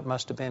 well, it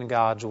must have been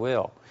God's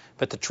will.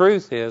 But the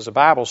truth is, the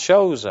Bible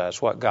shows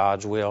us what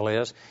God's will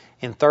is.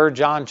 In 3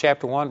 John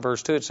chapter 1,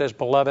 verse 2, it says,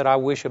 Beloved, I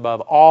wish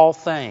above all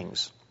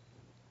things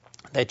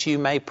that you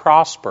may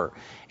prosper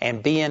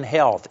and be in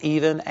health,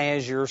 even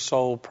as your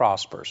soul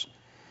prospers.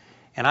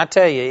 And I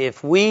tell you,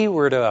 if we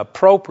were to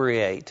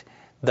appropriate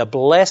the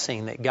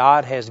blessing that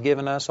God has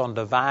given us on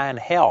divine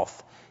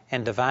health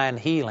and divine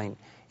healing,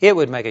 it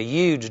would make a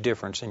huge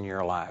difference in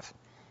your life.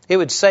 It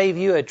would save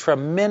you a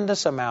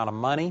tremendous amount of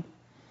money.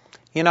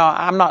 You know,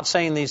 I'm not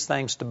saying these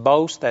things to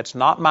boast. That's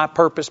not my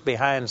purpose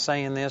behind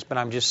saying this, but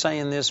I'm just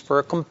saying this for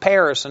a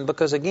comparison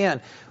because, again,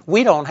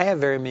 we don't have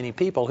very many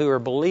people who are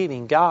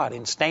believing God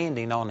and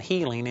standing on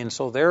healing, and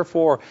so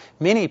therefore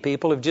many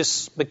people have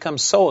just become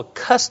so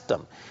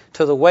accustomed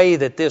to the way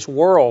that this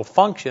world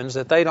functions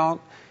that they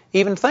don't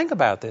even think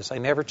about this. They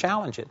never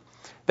challenge it.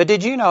 But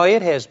did you know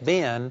it has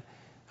been,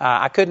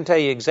 I couldn't tell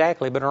you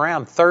exactly, but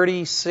around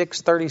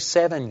 36,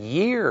 37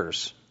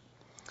 years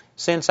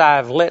since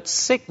I've let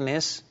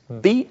sickness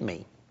beat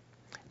me.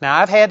 Now,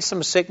 I've had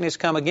some sickness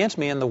come against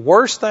me, and the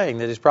worst thing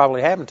that has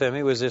probably happened to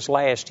me was this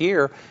last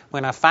year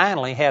when I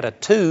finally had a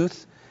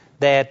tooth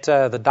that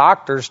the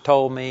doctors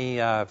told me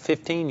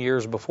 15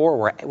 years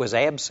before was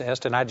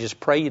abscessed, and I just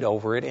prayed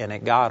over it, and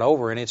it got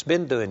over, and it's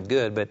been doing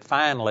good, but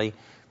finally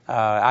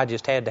I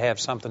just had to have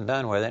something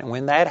done with it. And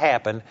when that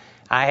happened,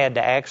 I had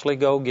to actually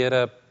go get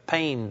a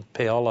pain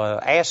pill,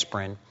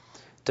 aspirin,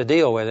 to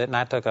deal with it, and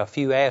I took a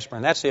few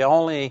aspirin. That's the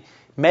only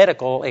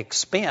medical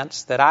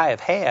expense that I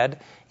have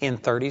had in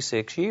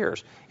 36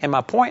 years. And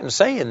my point in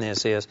saying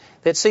this is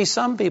that, see,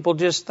 some people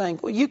just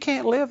think, well, you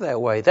can't live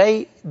that way.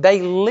 They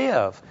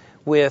live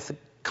with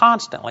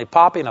constantly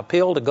popping a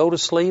pill to go to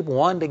sleep,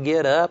 one to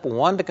get up,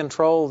 one to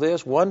control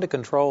this, one to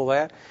control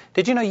that.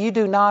 Did you know you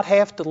do not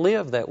have to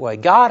live that way?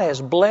 God has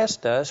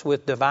blessed us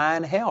with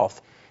divine health.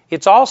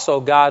 It's also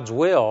God's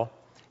will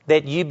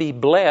that you be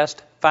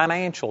blessed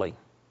financially.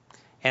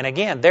 And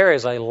again, there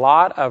is a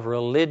lot of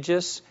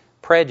religious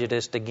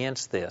prejudice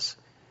against this.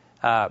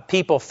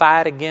 People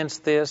fight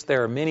against this.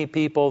 There are many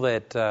people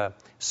that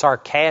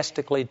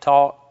sarcastically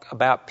talk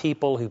about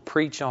people who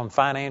preach on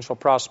financial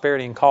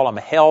prosperity and call them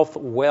health,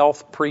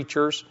 wealth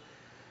preachers.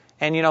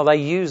 And, you know, they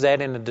use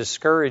that in a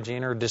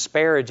discouraging or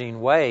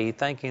disparaging way,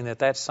 thinking that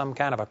that's some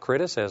kind of a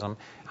criticism.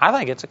 I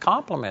think it's a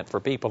compliment for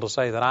people to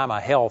say that I'm a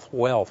health,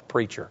 wealth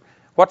preacher.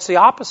 What's the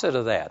opposite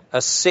of that?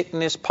 A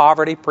sickness,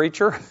 poverty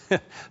preacher?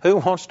 Who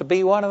wants to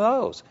be one of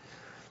those?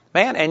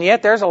 Man, and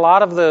yet there's a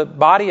lot of the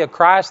body of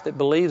Christ that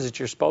believes that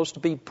you're supposed to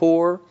be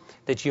poor,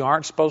 that you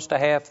aren't supposed to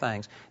have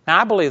things. Now,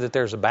 I believe that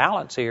there's a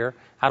balance here.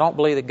 I don't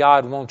believe that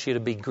God wants you to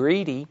be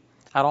greedy.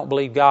 I don't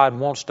believe God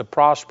wants to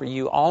prosper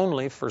you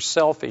only for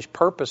selfish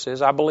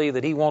purposes. I believe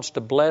that He wants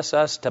to bless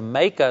us to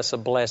make us a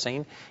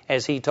blessing,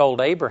 as He told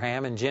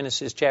Abraham in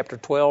Genesis chapter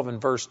 12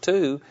 and verse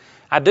 2.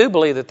 I do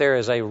believe that there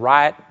is a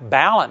right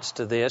balance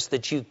to this,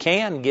 that you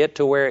can get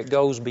to where it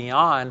goes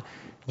beyond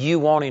you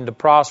wanting to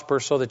prosper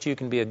so that you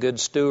can be a good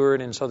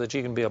steward and so that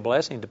you can be a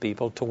blessing to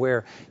people, to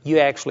where you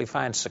actually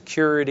find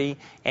security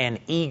and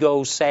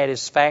ego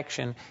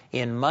satisfaction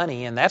in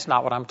money, and that's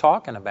not what I'm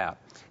talking about.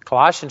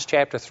 Colossians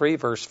chapter 3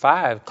 verse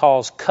 5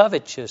 calls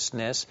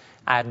covetousness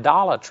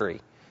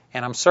idolatry,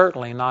 and I'm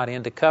certainly not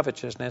into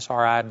covetousness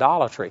or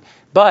idolatry.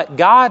 But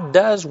God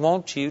does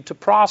want you to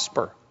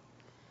prosper.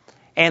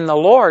 And the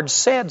Lord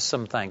said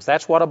some things.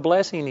 That's what a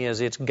blessing is.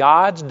 It's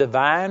God's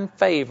divine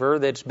favor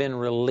that's been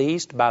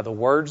released by the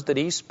words that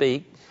He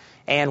speaks.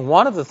 And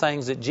one of the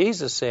things that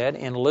Jesus said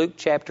in Luke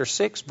chapter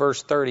 6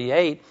 verse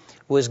 38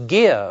 was,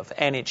 Give,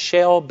 and it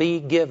shall be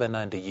given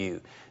unto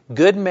you.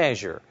 Good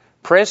measure,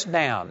 pressed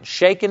down,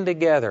 shaken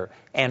together,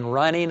 and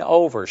running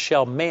over,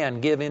 shall men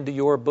give into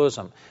your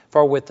bosom.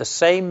 For with the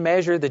same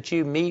measure that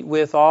you meet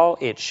withal,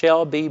 it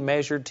shall be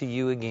measured to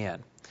you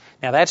again.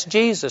 Now, that's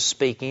Jesus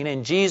speaking,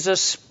 and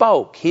Jesus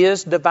spoke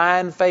His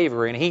divine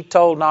favor, and He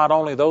told not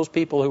only those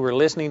people who were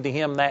listening to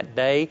Him that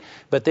day,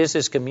 but this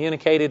is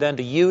communicated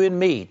unto you and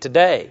me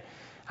today.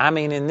 I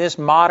mean, in this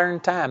modern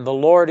time, the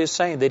Lord is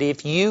saying that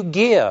if you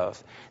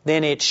give,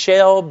 then it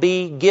shall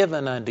be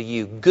given unto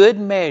you. Good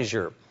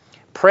measure,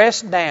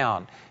 pressed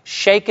down,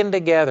 shaken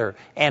together,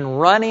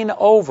 and running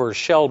over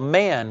shall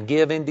men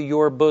give into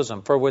your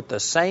bosom. For with the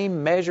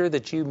same measure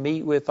that you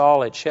meet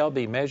withal, it shall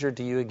be measured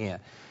to you again.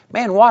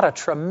 Man, what a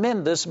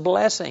tremendous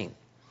blessing.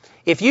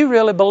 If you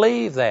really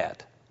believe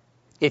that,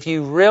 if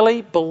you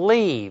really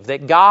believe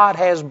that God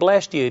has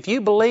blessed you, if you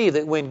believe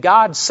that when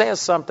God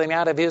says something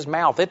out of His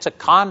mouth, it's a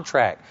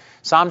contract.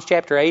 Psalms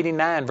chapter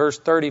 89 verse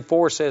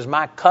 34 says,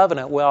 My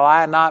covenant will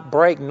I not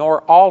break,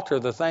 nor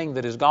alter the thing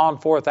that has gone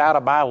forth out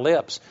of my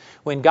lips.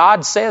 When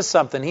God says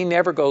something, He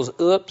never goes,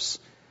 oops,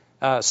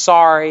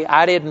 sorry,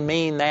 I didn't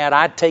mean that,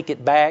 I take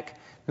it back.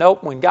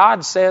 Nope, when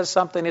God says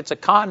something, it's a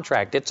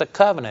contract, it's a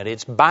covenant,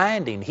 it's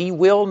binding. He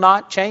will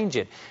not change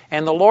it.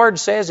 And the Lord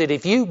says that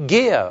if you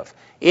give,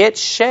 it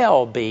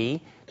shall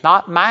be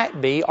Not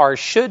might be, or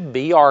should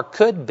be, or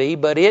could be,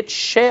 but it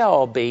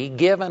shall be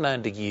given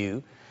unto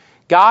you.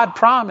 God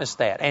promised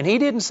that. And He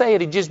didn't say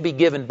it'd just be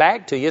given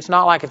back to you. It's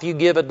not like if you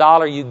give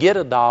 $1, you get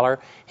 $1.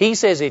 He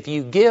says if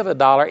you give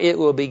 $1, it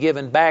will be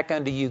given back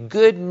unto you.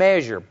 Good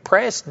measure,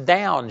 pressed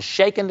down,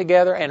 shaken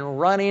together, and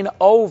running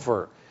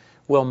over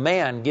will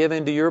man give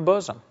into your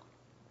bosom.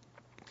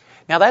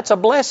 Now that's a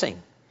blessing.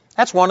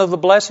 That's one of the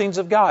blessings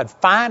of God.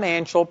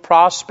 Financial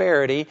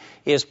prosperity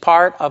is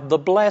part of the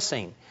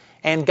blessing.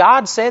 And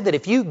God said that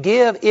if you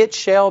give, it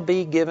shall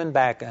be given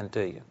back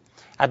unto you.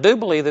 I do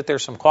believe that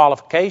there's some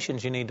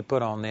qualifications you need to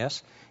put on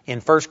this. In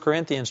 1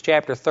 Corinthians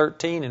chapter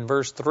 13 and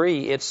verse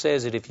 3, it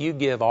says that if you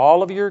give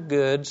all of your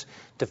goods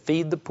to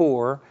feed the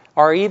poor,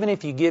 or even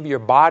if you give your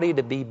body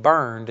to be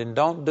burned and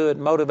don't do it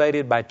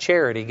motivated by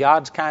charity,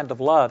 God's kind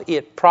of love,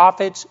 it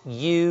profits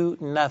you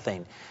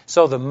nothing.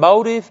 So the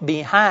motive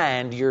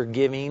behind your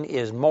giving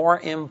is more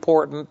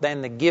important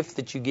than the gift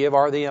that you give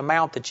or the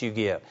amount that you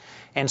give.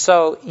 And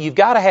so you've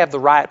got to have the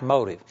right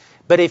motive.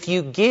 But if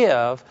you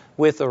give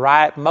with the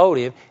right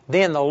motive,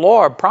 then the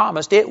Lord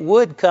promised it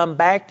would come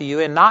back to you,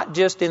 and not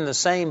just in the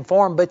same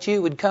form, but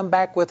you would come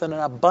back with an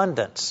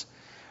abundance.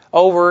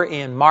 Over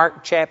in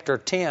Mark chapter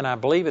 10, I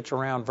believe it's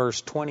around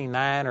verse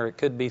 29, or it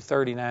could be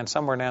 39,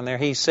 somewhere down there,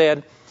 He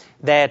said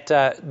that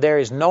there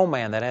is no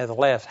man that hath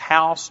left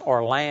house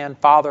or land,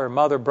 father or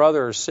mother,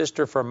 brother or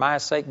sister for my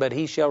sake, but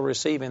he shall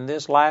receive in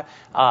this life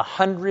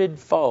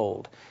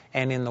 100-fold.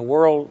 And in the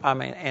world,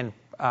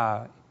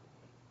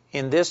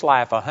 in this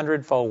life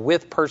 100-fold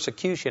with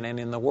persecution, and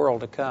in the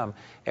world to come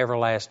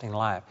everlasting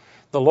life.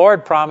 The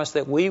Lord promised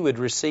that we would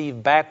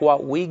receive back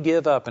what we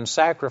give up and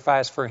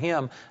sacrifice for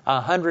Him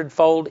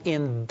 100-fold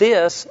in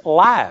this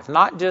life.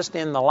 Not just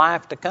in the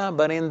life to come,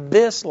 but in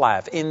this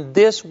life, in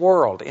this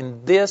world,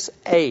 in this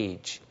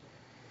age.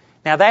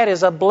 Now that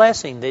is a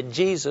blessing that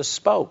Jesus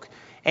spoke.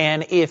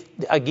 And if,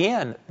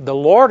 again, the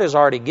Lord has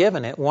already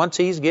given it, once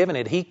He's given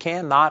it, He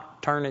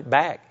cannot turn it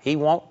back. He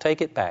won't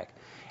take it back.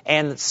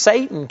 And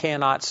Satan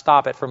cannot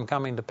stop it from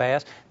coming to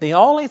pass. The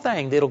only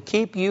thing that'll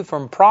keep you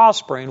from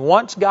prospering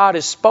once God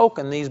has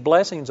spoken these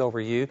blessings over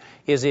you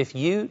is if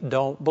you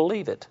don't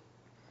believe it.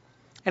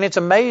 And it's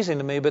amazing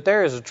to me, but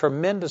there is a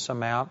tremendous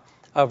amount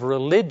of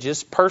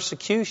religious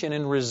persecution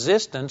and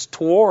resistance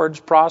towards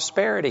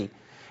prosperity.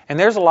 And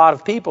there's a lot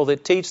of people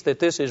that teach that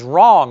this is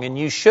wrong and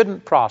you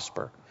shouldn't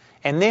prosper.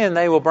 And then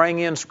they will bring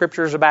in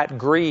scriptures about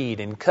greed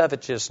and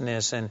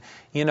covetousness and,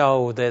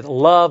 the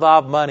love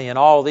of money and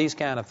all these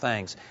kind of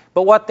things.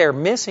 But what they're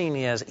missing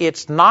is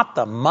it's not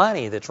the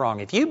money that's wrong.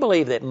 If you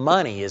believe that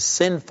money is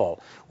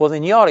sinful, well,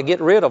 then you ought to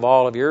get rid of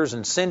all of yours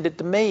and send it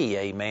to me,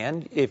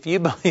 amen. If you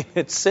believe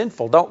it's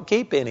sinful, don't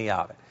keep any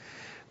of it.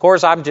 Of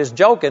course, I'm just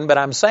joking, but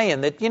I'm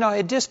saying that,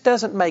 it just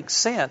doesn't make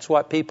sense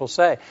what people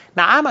say.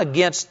 Now, I'm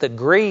against the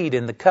greed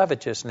and the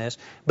covetousness,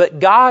 but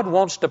God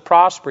wants to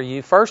prosper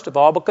you, first of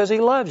all, because He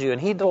loves you,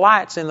 and He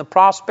delights in the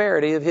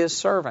prosperity of His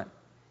servant.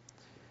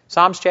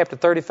 Psalms chapter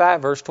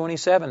 35, verse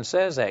 27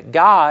 says that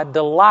God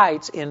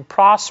delights in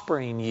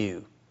prospering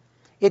you.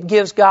 It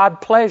gives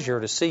God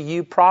pleasure to see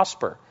you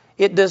prosper.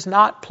 It does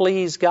not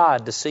please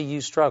God to see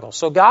you struggle.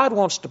 So God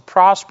wants to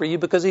prosper you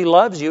because He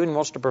loves you and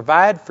wants to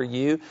provide for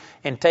you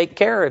and take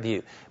care of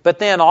you. But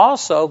then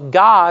also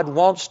God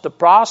wants to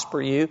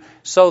prosper you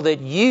so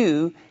that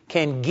you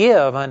can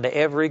give unto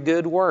every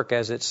good work,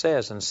 as it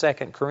says in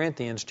 2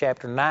 Corinthians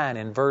chapter 9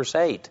 and verse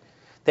 8,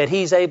 that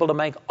He's able to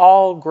make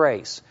all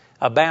grace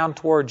abound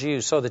towards you,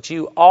 so that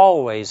you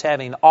always,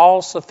 having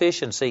all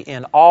sufficiency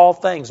in all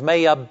things,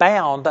 may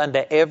abound unto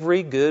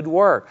every good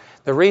work.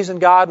 The reason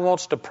God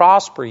wants to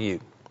prosper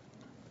you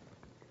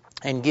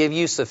and give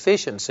you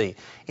sufficiency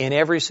in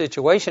every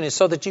situation is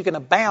so that you can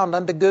abound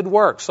unto good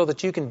works, so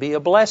that you can be a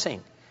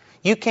blessing.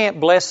 You can't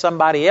bless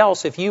somebody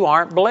else if you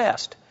aren't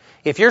blessed.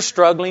 If you're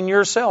struggling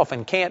yourself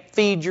and can't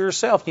feed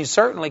yourself, you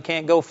certainly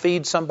can't go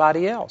feed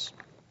somebody else.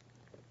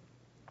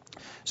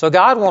 So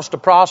God wants to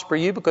prosper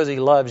you because He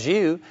loves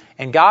you,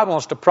 and God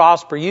wants to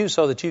prosper you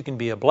so that you can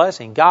be a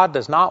blessing. God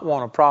does not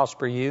want to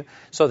prosper you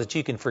so that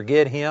you can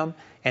forget Him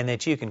and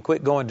that you can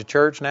quit going to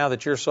church now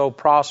that you're so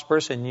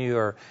prosperous and you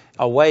are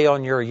away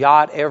on your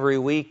yacht every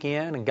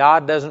weekend. And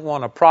God doesn't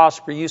want to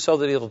prosper you so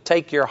that He'll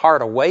take your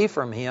heart away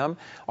from Him,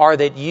 or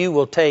that you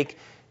will take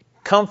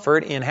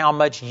comfort in how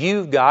much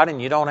you've got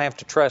and you don't have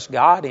to trust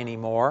God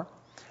anymore.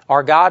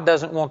 Or God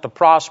doesn't want to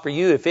prosper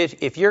you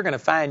if you're going to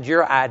find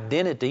your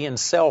identity and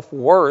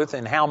self-worth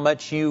and how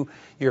much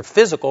your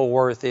physical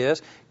worth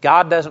is.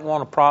 God doesn't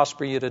want to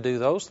prosper you to do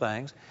those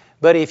things.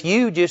 But if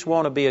you just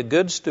want to be a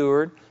good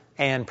steward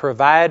and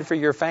provide for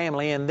your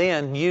family and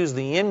then use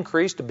the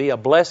increase to be a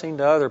blessing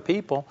to other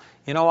people,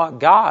 you know what?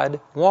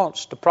 God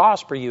wants to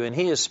prosper you, and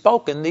He has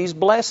spoken these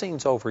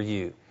blessings over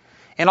you.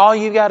 And all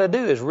you've got to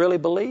do is really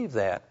believe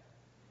that.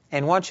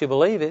 And once you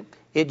believe it,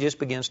 it just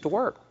begins to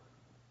work.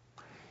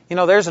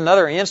 There's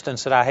another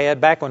instance that I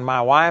had back when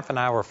my wife and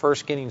I were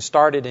first getting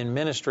started in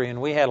ministry, and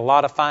we had a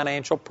lot of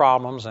financial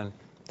problems, and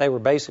they were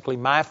basically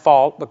my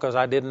fault because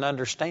I didn't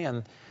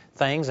understand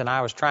things, and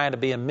I was trying to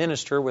be a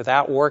minister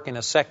without working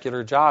a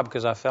secular job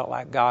because I felt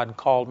like God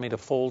called me to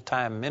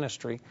full-time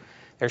ministry.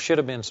 There should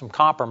have been some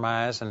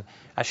compromise, and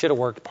I should have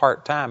worked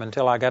part-time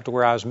until I got to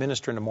where I was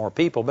ministering to more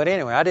people. But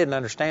anyway, I didn't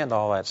understand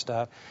all that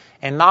stuff.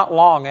 And not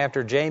long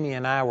after Jamie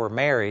and I were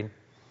married,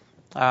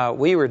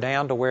 we were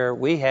down to where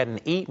we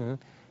hadn't eaten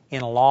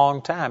in a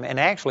long time. And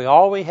actually,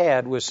 all we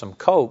had was some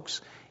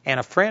Cokes, and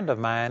a friend of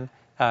mine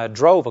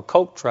drove a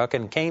Coke truck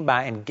and came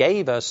by and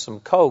gave us some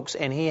Cokes,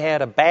 and he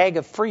had a bag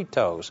of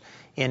Fritos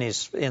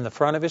in the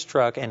front of his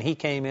truck, and he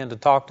came in to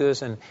talk to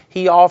us, and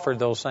he offered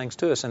those things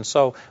to us. And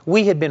so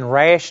we had been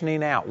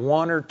rationing out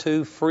 1 or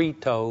 2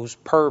 Fritos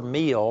per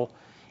meal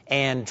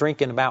and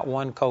drinking about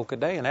 1 Coke a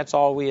day, and that's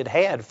all we had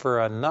had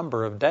for a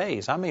number of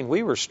days. I mean,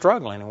 we were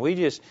struggling, and we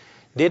just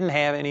didn't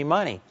have any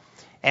money.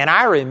 And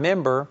I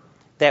remember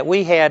that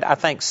we had, I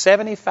think,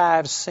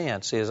 75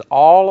 cents is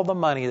all of the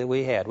money that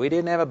we had. We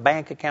didn't have a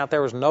bank account.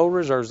 There was no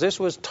reserves. This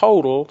was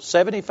total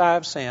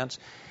 75 cents.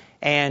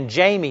 And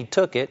Jamie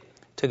took it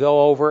to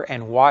go over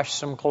and wash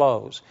some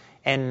clothes.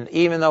 And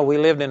even though we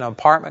lived in an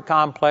apartment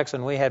complex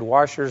and we had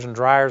washers and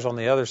dryers on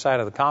the other side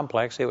of the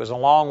complex, it was a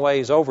long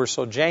ways over.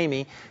 So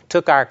Jamie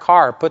took our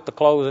car, put the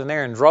clothes in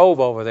there, and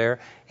drove over there,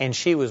 and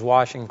she was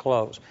washing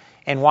clothes.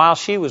 And while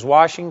she was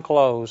washing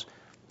clothes,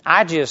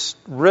 I just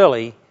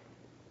really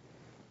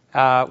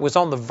was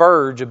on the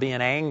verge of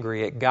being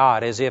angry at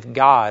God, as if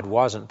God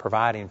wasn't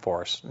providing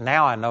for us.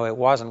 Now I know it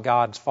wasn't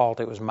God's fault,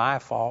 it was my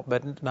fault,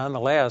 but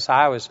nonetheless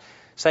I was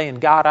saying,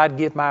 God, I'd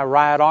give my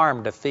right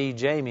arm to feed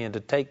Jamie and to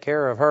take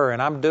care of her,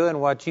 and I'm doing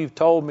what you've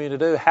told me to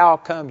do. How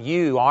come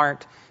you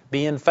aren't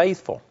being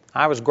faithful?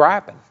 I was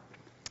griping.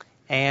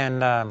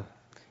 And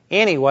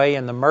anyway,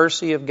 in the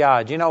mercy of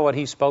God, you know what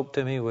he spoke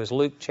to me was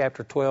Luke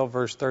chapter 12,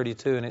 verse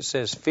 32, and it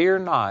says, "Fear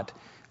not,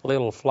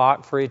 little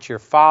flock, for it's your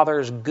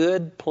Father's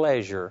good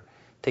pleasure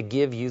to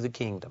give you the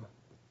kingdom."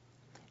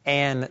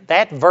 And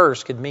that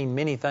verse could mean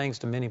many things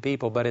to many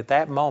people, but at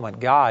that moment,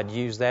 God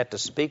used that to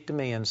speak to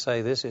me and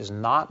say, this is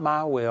not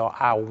my will.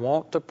 I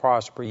want to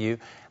prosper you.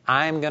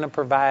 I'm going to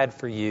provide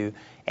for you,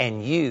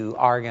 and you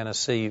are going to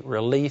see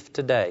relief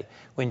today.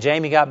 When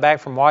Jamie got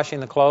back from washing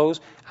the clothes,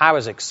 I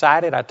was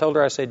excited. I told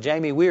her, I said,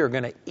 Jamie, we are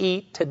going to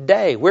eat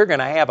today. We're going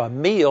to have a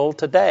meal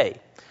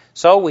today.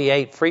 So we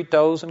ate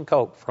Fritos and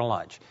Coke for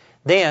lunch.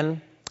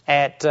 Then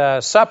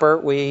at supper,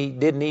 we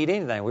didn't eat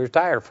anything. We were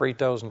tired of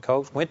Fritos and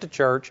Cokes. Went to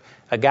church.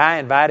 A guy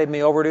invited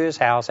me over to his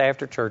house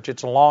after church.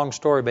 It's a long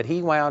story, but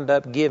he wound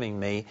up giving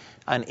me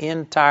an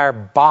entire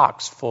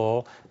box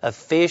full of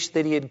fish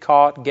that he had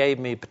caught, gave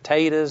me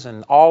potatoes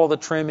and all of the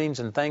trimmings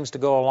and things to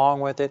go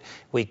along with it.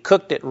 We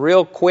cooked it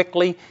real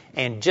quickly,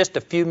 and just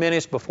a few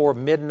minutes before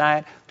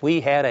midnight, we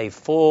had a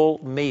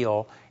full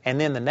meal. And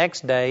then the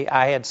next day,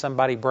 I had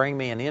somebody bring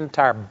me an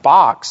entire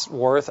box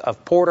worth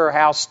of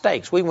porterhouse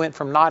steaks. We went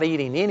from not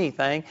eating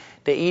anything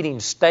to eating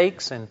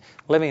steaks and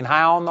living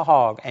high on the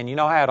hog. And you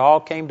know how it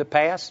all came to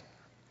pass?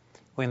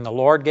 When the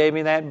Lord gave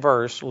me that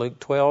verse, Luke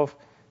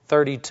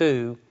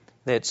 12:32,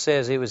 that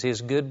says it was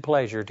His good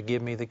pleasure to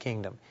give me the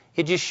kingdom.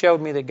 It just showed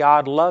me that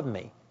God loved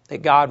me,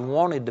 that God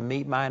wanted to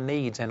meet my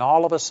needs. And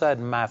all of a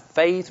sudden, my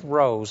faith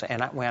rose.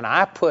 And when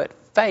I put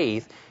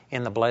faith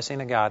in the blessing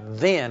of God,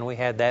 then we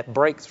had that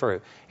breakthrough.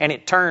 And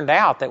it turned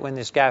out that when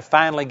this guy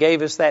finally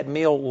gave us that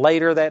meal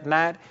later that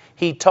night,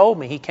 he told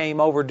me he came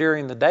over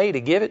during the day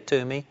to give it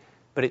to me,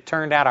 but it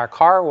turned out our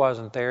car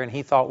wasn't there, and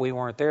he thought we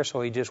weren't there,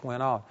 so he just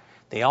went on.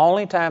 The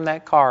only time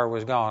that car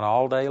was gone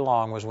all day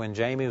long was when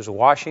Jamie was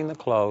washing the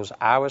clothes,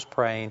 I was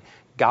praying,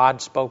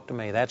 God spoke to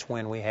me. That's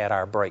when we had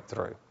our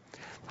breakthrough.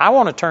 I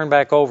want to turn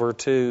back over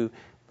to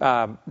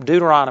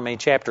Deuteronomy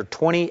chapter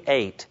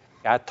 28.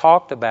 I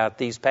talked about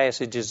these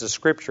passages of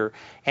Scripture,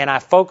 and I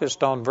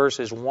focused on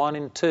verses 1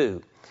 and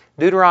 2.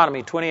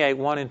 Deuteronomy 28,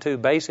 1 and 2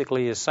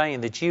 basically is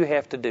saying that you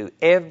have to do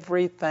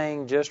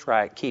everything just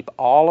right, keep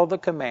all of the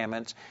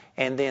commandments,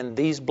 and then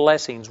these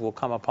blessings will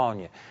come upon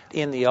you.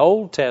 In the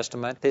Old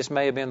Testament, this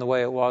may have been the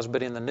way it was,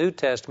 but in the New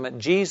Testament,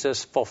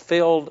 Jesus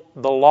fulfilled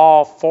the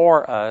law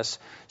for us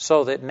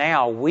so that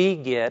now we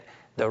get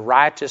the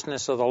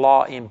righteousness of the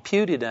law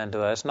imputed unto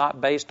us, not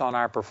based on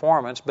our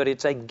performance, but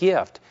it's a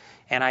gift.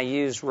 And I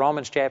used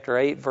Romans chapter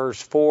 8,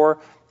 verse 4.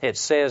 It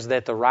says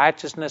that the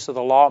righteousness of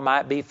the law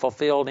might be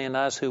fulfilled in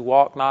us who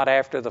walk not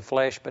after the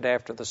flesh, but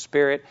after the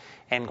Spirit,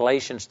 and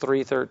Galatians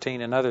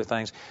 3:13 and other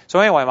things. So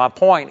anyway, my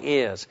point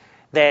is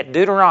that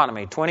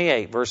Deuteronomy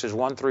 28, verses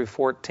 1 through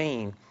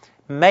 14,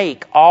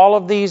 make all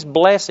of these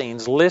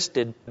blessings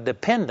listed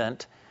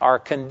dependent or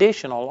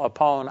conditional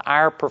upon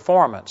our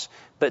performance.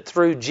 But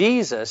through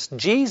Jesus,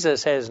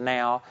 Jesus has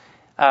now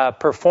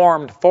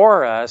performed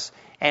for us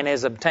and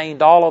has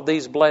obtained all of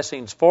these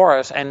blessings for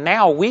us. And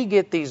now we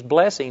get these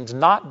blessings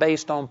not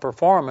based on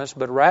performance,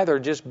 but rather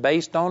just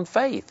based on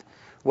faith,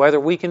 whether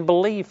we can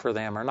believe for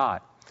them or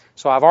not.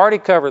 So I've already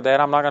covered that.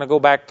 I'm not going to go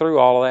back through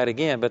all of that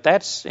again, but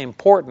that's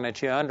important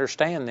that you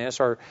understand this,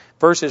 or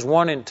verses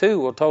 1 and 2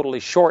 will totally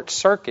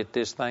short-circuit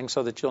this thing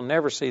so that you'll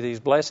never see these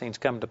blessings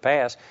come to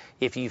pass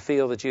if you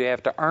feel that you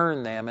have to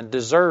earn them and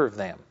deserve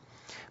them.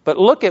 But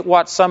look at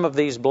what some of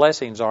these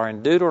blessings are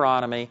in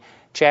Deuteronomy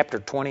chapter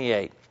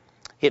 28.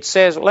 It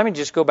says, let me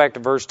just go back to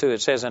verse 2.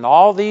 It says, "And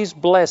all these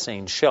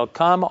blessings shall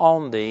come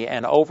on thee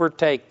and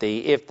overtake thee,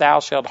 if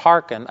thou shalt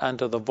hearken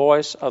unto the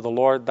voice of the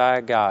Lord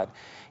thy God."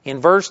 In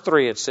verse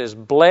 3 it says,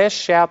 "Blessed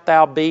shalt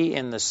thou be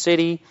in the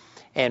city,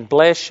 and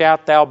blessed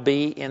shalt thou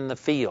be in the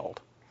field."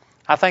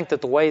 I think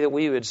that the way that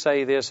we would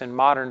say this in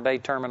modern day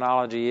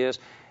terminology is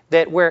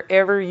that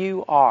wherever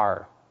you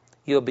are,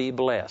 you'll be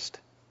blessed.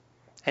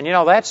 And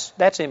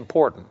that's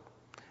important.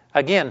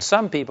 Again,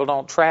 some people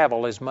don't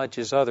travel as much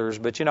as others,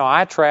 but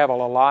I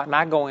travel a lot and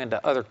I go into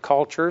other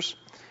cultures.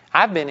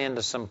 I've been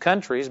into some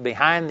countries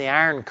behind the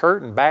Iron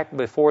Curtain back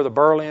before the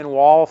Berlin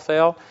Wall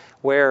fell,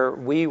 where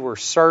we were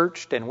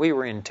searched and we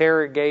were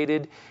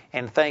interrogated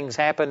and things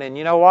happened. And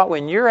you know what?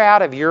 When you're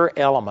out of your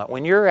element,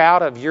 when you're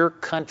out of your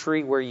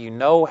country where you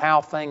know how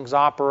things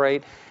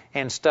operate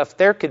and stuff,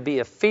 there could be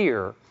a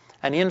fear,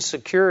 an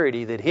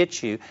insecurity that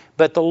hits you.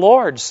 But the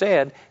Lord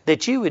said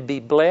that you would be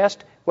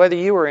blessed whether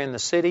you were in the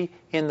city,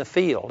 in the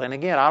field. And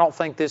again, I don't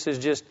think this is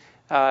just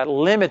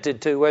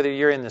limited to whether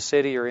you're in the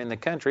city or in the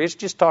country. It's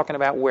just talking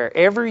about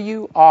wherever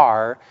you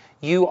are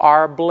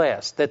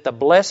blessed. That the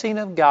blessing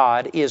of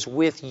God is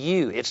with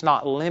you. It's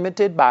not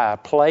limited by a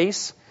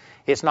place.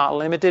 It's not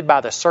limited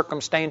by the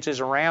circumstances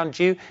around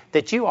you.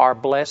 That you are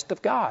blessed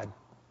of God.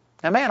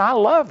 Now, man, I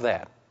love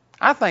that.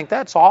 I think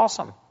that's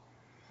awesome.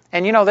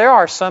 And there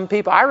are some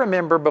people, I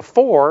remember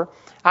before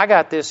I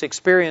got this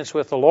experience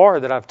with the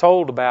Lord that I've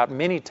told about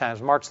many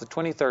times, March the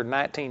 23rd,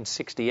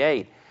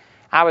 1968.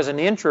 I was an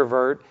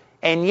introvert,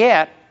 and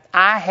yet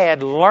I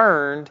had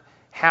learned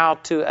how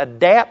to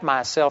adapt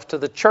myself to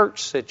the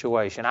church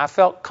situation. I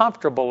felt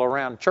comfortable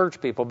around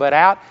church people, but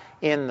out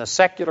in the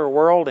secular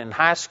world, in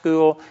high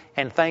school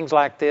and things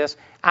like this,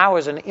 I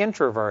was an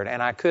introvert,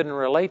 and I couldn't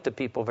relate to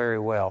people very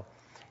well.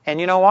 And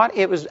you know what?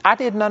 I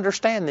didn't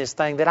understand this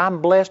thing that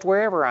I'm blessed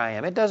wherever I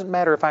am. It doesn't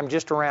matter if I'm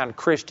just around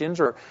Christians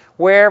or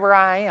wherever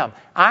I am.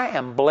 I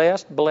am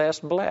blessed,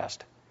 blessed,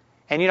 blessed.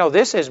 And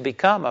this has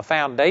become a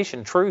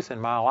foundation truth in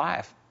my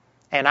life.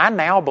 And I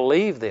now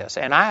believe this,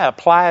 and I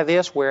apply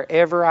this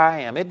wherever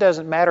I am. It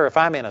doesn't matter if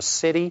I'm in a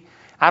city.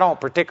 I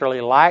don't particularly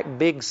like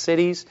big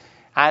cities.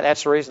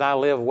 That's the reason I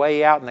live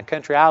way out in the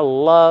country. I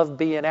love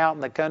being out in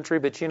the country,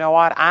 but you know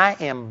what? I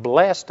am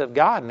blessed of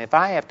God, and if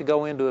I have to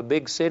go into a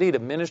big city to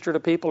minister to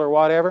people or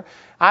whatever,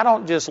 I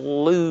don't just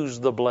lose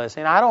the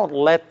blessing. I don't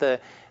let the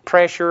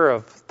pressure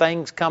of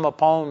things come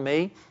upon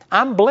me.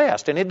 I'm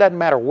blessed, and it doesn't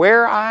matter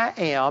where I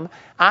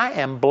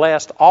am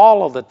blessed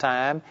all of the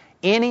time,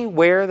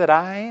 anywhere that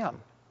I am.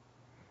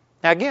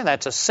 Now again,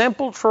 that's a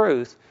simple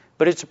truth,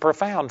 but it's a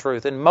profound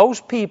truth, and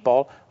most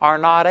people are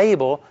not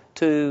able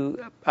to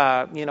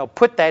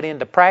put that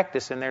into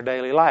practice in their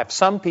daily life.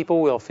 Some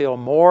people will feel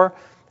more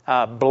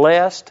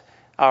blessed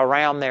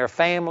around their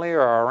family or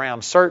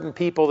around certain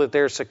people that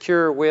they're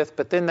secure with,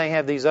 but then they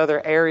have these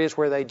other areas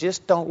where they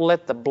just don't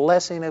let the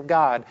blessing of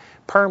God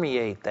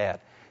permeate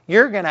that.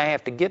 You're going to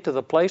have to get to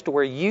the place to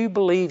where you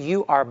believe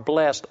you are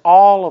blessed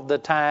all of the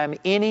time,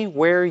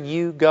 anywhere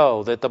you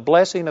go, that the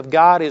blessing of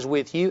God is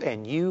with you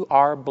and you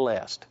are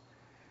blessed.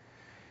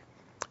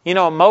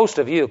 Most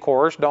of you, of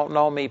course, don't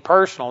know me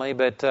personally,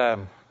 but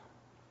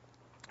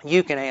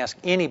you can ask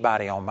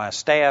anybody on my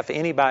staff,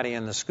 anybody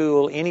in the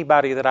school,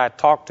 anybody that I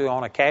talk to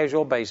on a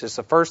casual basis.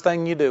 The first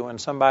thing you do when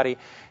somebody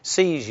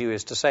sees you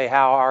is to say,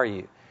 "How are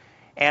you?"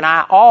 And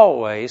I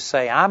always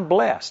say, "I'm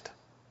blessed."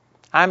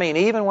 I mean,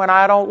 even when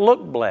I don't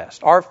look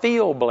blessed or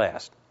feel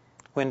blessed,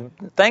 when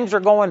things are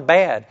going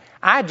bad,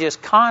 I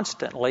just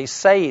constantly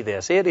say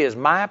this. It is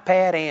my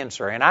pat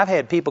answer. And I've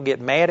had people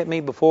get mad at me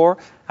before.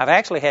 I've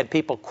actually had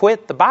people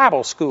quit the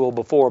Bible school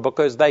before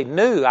because they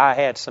knew I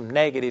had some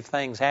negative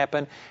things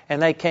happen.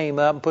 And they came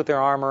up and put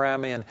their arm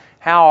around me and,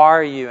 "How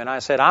are you?" And I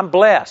said, "I'm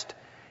blessed."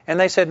 And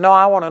they said, "No,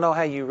 I want to know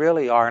how you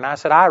really are." And I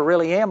said, "I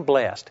really am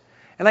blessed."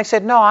 And they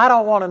said, "No, I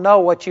don't want to know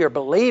what you're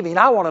believing.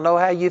 I want to know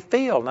how you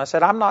feel." And I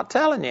said, "I'm not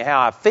telling you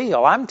how I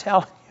feel. I'm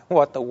telling you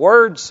what the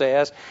Word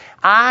says.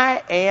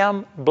 I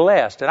am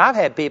blessed." And I've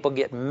had people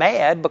get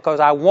mad because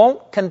I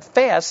won't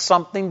confess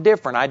something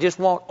different. I just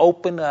won't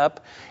open up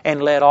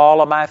and let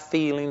all of my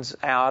feelings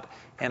out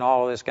and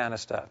all of this kind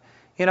of stuff.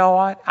 You know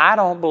what? I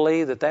don't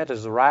believe that that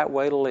is the right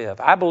way to live.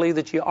 I believe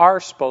that you are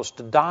supposed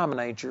to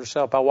dominate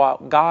yourself by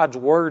what God's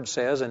Word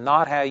says and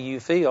not how you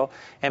feel.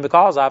 And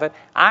because of it,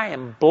 I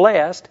am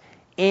blessed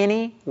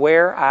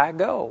anywhere I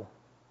go.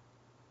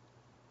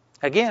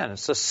 Again,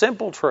 it's a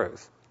simple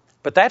truth,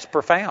 but that's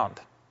profound.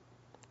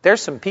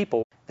 There's some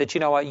people that,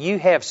 you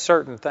have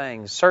certain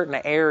things, certain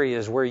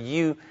areas where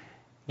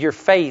your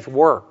faith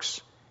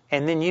works.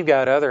 And then you've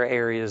got other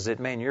areas that,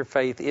 man, your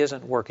faith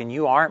isn't working.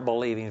 You aren't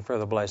believing for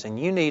the blessing.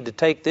 You need to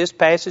take this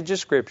passage of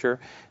Scripture,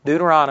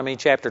 Deuteronomy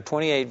chapter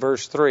 28,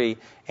 verse 3,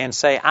 and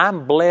say,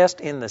 "I'm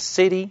blessed in the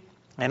city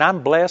and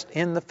I'm blessed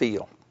in the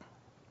field.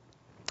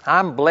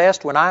 I'm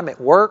blessed when I'm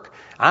at work.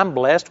 I'm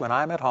blessed when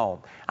I'm at home.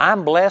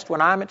 I'm blessed when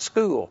I'm at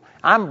school.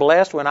 I'm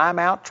blessed when I'm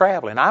out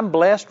traveling. I'm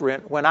blessed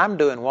when I'm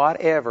doing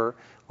whatever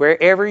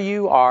Wherever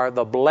you are,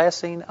 the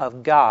blessing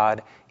of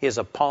God is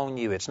upon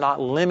you. It's not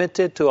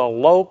limited to a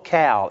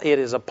locale. It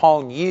is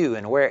upon you,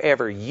 and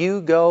wherever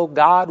you go,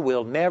 God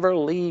will never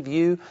leave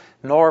you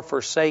nor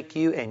forsake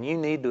you, and you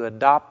need to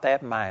adopt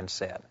that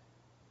mindset.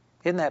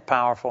 Isn't that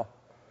powerful?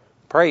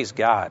 Praise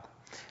God.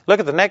 Look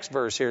at the next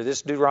verse here. This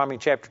is Deuteronomy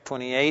chapter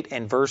 28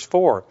 and verse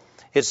 4.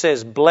 It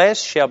says,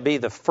 "Blessed shall be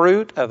the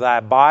fruit of thy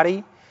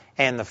body,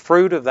 and the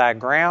fruit of thy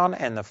ground,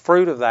 and the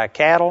fruit of thy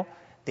cattle,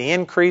 the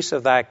increase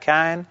of thy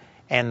kind,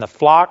 and the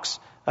flocks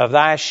of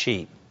thy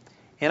sheep."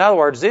 In other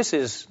words, this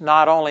is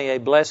not only a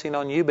blessing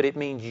on you, but it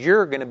means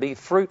you're going to be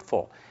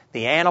fruitful.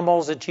 The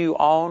animals that you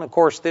own, of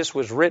course, this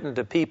was written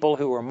to people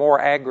who were more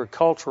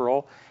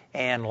agricultural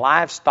and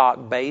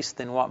livestock based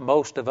than what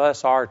most of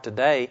us are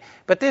today.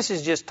 But this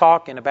is just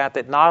talking about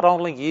that not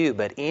only you,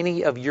 but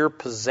any of your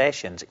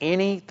possessions,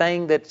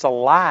 anything that's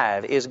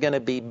alive is going to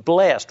be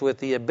blessed with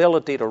the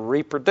ability to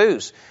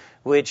reproduce,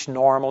 which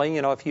normally,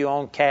 if you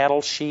own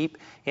cattle, sheep,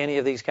 any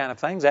of these kind of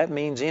things, that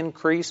means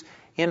increase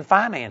in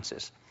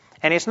finances.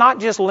 And it's not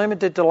just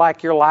limited to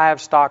like your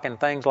livestock and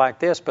things like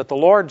this, but the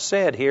Lord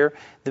said here,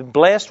 the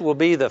blessed will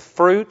be the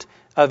fruit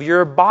of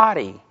your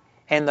body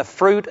and the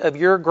fruit of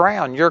your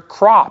ground, your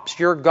crops,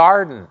 your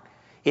garden.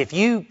 If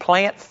you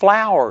plant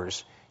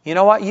flowers, you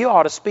know what? You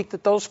ought to speak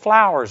that those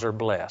flowers are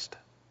blessed.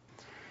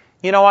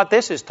 You know what?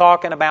 This is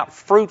talking about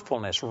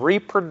fruitfulness,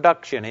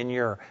 reproduction in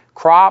your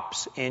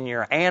crops, in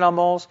your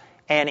animals,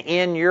 and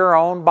in your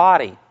own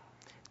body.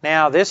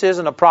 Now, this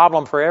isn't a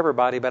problem for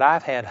everybody, but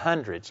I've had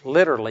hundreds,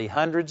 literally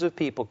hundreds of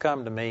people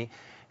come to me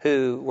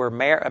who were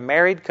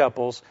married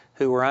couples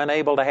who were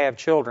unable to have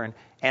children,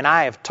 and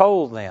I have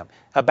told them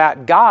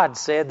about God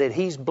said that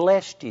He's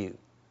blessed you.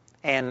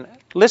 And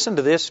listen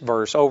to this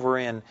verse over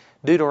in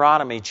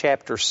Deuteronomy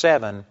chapter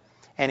 7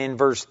 and in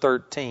verse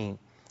 13.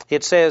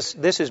 It says,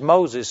 this is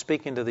Moses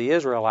speaking to the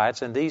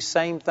Israelites, and these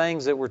same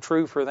things that were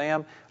true for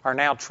them are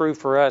now true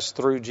for us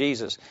through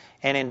Jesus.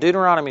 And in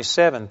Deuteronomy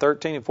 7,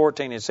 13 and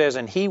 14, it says,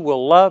 "And He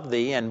will love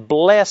thee and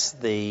bless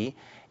thee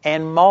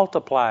and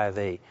multiply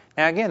thee."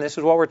 Now again, this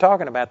is what we're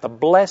talking about, the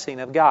blessing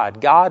of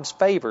God, God's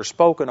favor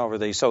spoken over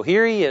thee. So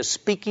here He is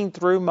speaking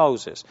through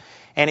Moses.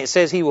 And it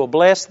says, "He will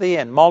bless thee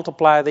and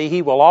multiply thee.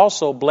 He will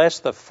also bless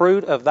the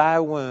fruit of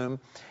thy womb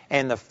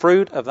and the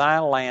fruit of thy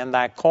land,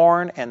 thy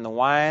corn and the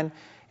wine,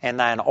 and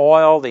thine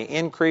oil, the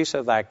increase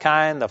of thy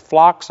kind, the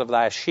flocks of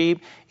thy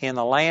sheep, in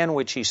the land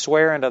which He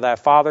sware unto thy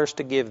fathers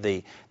to give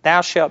thee.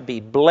 Thou shalt be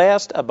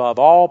blessed above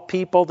all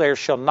people. There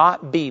shall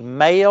not be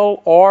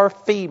male or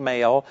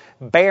female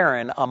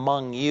barren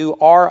among you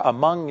or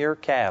among your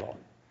cattle."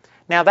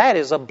 Now that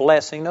is a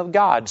blessing of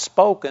God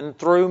spoken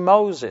through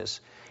Moses.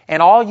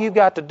 And all you've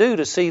got to do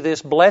to see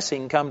this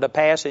blessing come to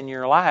pass in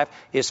your life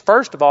is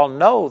first of all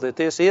know that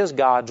this is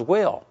God's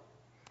will.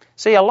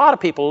 See, a lot of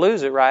people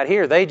lose it right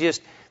here.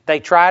 They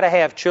try to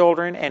have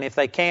children, and if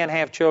they can't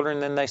have children,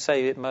 then they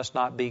say it must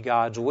not be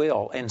God's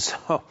will. And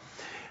so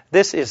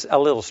this is a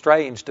little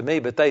strange to me,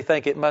 but they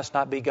think it must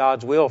not be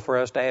God's will for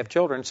us to have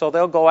children, so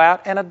they'll go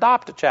out and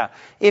adopt a child.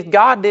 If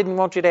God didn't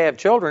want you to have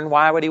children,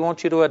 why would He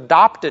want you to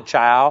adopt a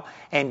child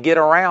and get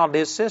around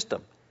His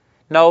system?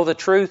 No, the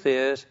truth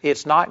is,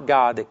 it's not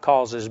God that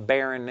causes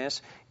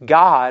barrenness.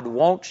 God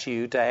wants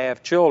you to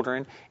have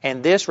children,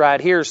 and this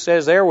right here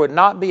says there would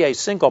not be a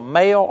single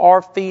male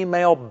or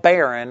female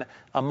barren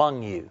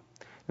among you.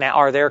 Now,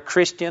 are there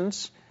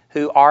Christians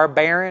who are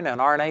barren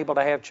and aren't able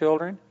to have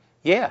children?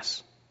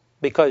 Yes,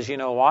 because you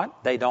know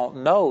what? They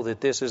don't know that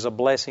this is a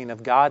blessing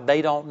of God.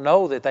 They don't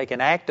know that they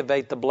can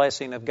activate the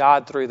blessing of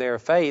God through their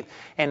faith,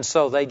 and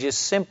so they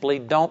just simply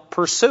don't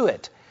pursue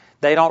it.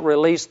 They don't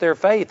release their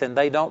faith, and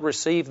they don't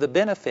receive the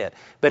benefit.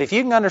 But if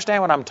you can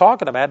understand what I'm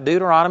talking about,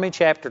 Deuteronomy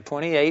chapter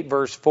 28,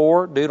 verse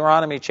 4,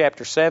 Deuteronomy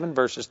chapter 7,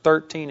 verses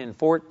 13 and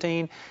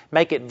 14,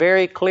 make it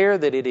very clear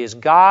that it is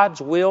God's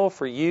will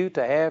for you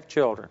to have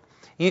children.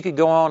 You could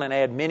go on and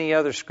add many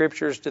other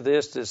scriptures to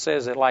this that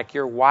says that like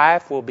your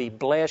wife will be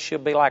blessed, she'll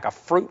be like a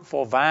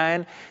fruitful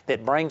vine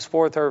that brings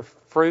forth her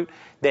fruit,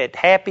 that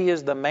happy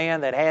is the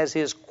man that has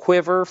his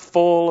quiver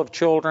full of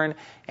children,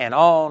 and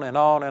on and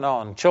on and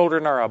on.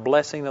 Children are a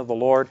blessing of the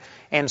Lord.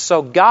 And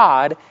so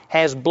God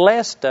has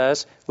blessed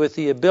us with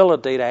the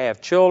ability to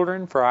have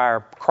children for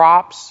our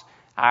crops,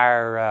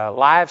 our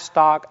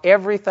livestock,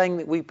 everything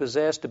that we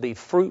possess to be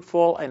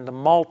fruitful and to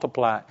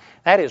multiply.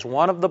 That is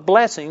one of the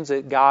blessings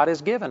that God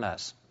has given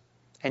us.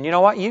 And you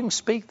know what? You can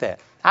speak that.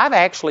 I've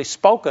actually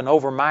spoken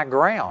over my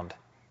ground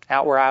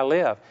out where I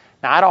live.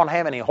 Now, I don't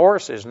have any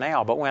horses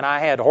now, but when I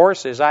had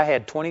horses, I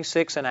had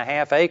 26 and a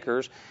half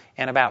acres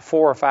and about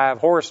 4 or 5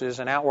 horses.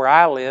 And out where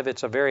I live,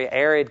 it's a very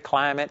arid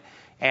climate,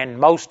 and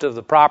most of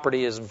the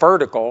property is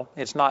vertical.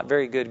 It's not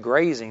very good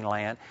grazing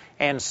land.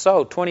 And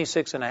so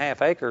 26 and a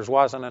half acres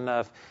wasn't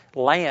enough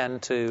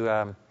land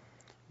to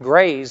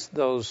graze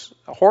those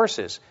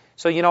horses.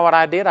 So you know what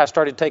I did? I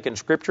started taking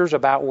scriptures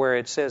about where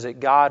it says that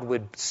God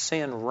would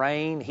send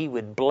rain, He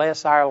would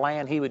bless our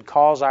land, He would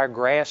cause our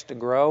grass to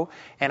grow.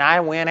 And I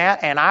went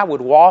out and I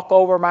would walk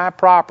over my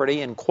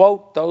property and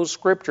quote those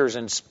scriptures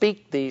and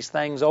speak these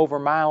things over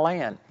my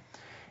land.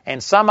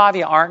 And some of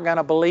you aren't going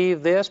to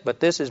believe this, but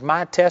this is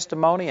my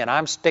testimony, and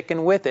I'm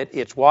sticking with it.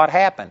 It's what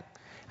happened.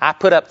 I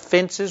put up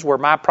fences where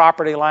my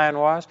property line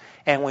was,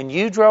 and when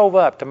you drove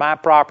up to my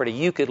property,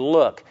 you could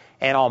look.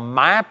 And on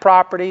my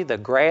property, the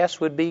grass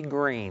would be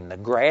green. The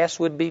grass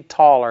would be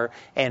taller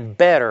and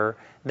better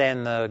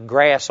than the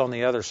grass on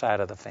the other side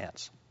of the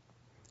fence.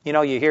 You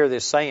know, you hear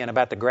this saying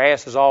about the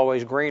grass is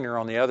always greener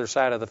on the other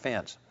side of the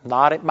fence.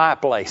 Not at my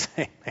place,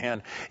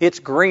 amen. It's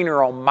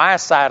greener on my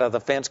side of the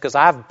fence because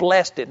I've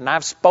blessed it and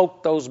I've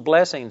spoke those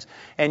blessings.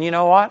 And you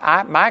know what?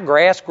 My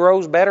grass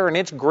grows better and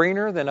it's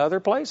greener than other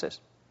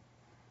places.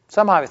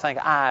 Some of you think,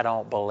 I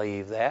don't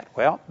believe that.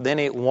 Well, then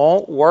it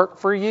won't work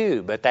for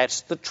you. But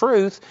that's the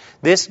truth.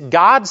 This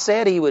God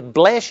said He would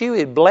bless you.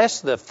 He'd bless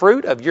the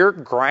fruit of your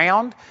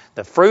ground,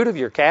 the fruit of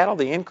your cattle,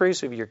 the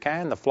increase of your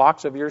kind, the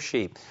flocks of your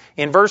sheep.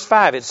 In verse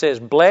 5 it says,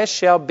 blessed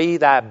shall be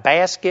thy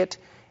basket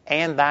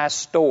and thy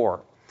store.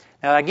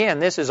 Now again,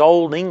 this is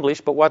Old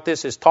English, but what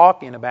this is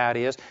talking about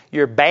is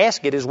your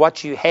basket is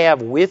what you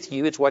have with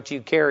you. It's what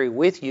you carry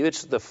with you.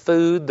 It's the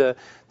food, the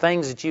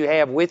things that you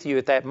have with you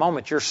at that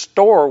moment. Your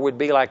store would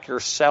be like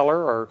your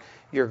cellar or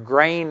your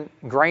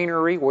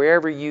granary,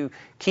 wherever you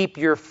keep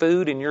your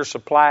food and your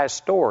supplies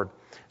stored.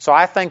 So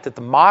I think that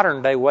the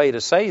modern day way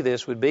to say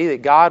this would be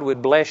that God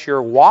would bless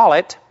your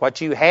wallet, what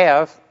you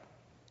have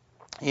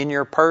in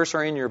your purse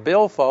or in your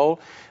billfold,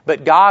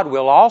 but God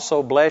will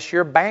also bless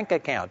your bank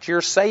account,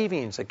 your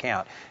savings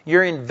account,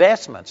 your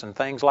investments and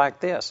things like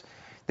this.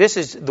 This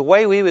is the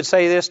way we would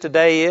say this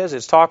today is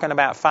it's talking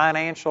about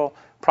financial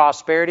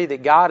prosperity,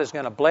 that God is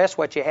going to bless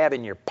what you have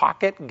in your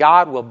pocket.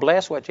 God will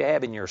bless what you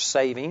have in your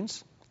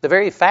savings. The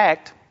very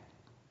fact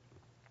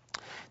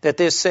that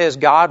this says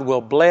God will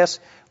bless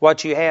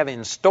what you have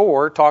in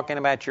store, talking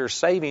about your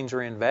savings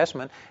or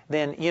investment,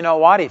 then you know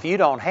what? If you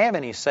don't have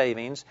any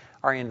savings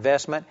or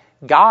investment,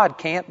 God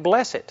can't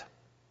bless it.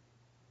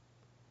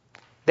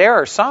 There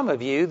are some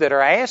of you that are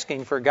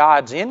asking for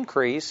God's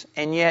increase,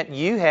 and yet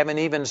you haven't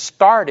even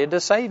started a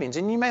savings.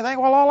 And you may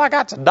think, well, all I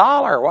got's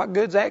 $1. What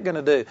good's that going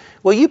to do?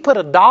 Well, you put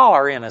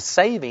 $1 in a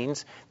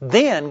savings,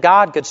 then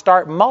God could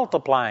start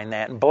multiplying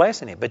that and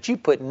blessing it. But you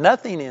put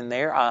nothing in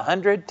there.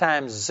 100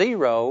 times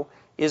 0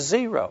 is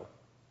 0.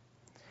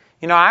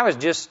 You know, I was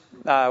just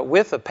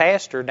with a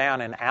pastor down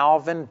in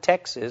Alvin,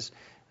 Texas,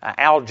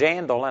 Al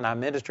Jandal, and I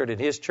ministered at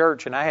his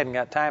church, and I hadn't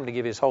got time to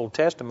give his whole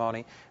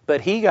testimony,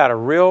 but he got a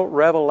real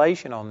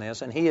revelation on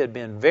this, and he had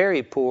been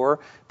very poor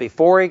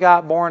before he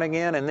got born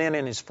again, and then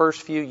in his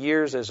first few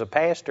years as a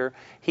pastor,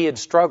 he had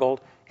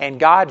struggled, and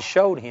God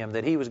showed him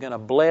that He was going to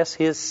bless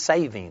his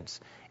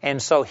savings.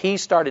 And so he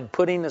started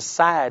putting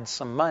aside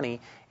some money,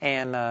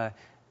 and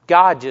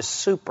God just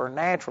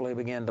supernaturally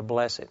began to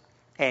bless it.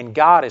 And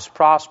God has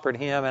prospered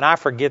him, and I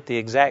forget the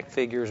exact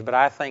figures, but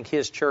I think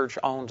his church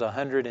owns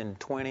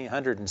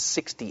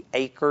 160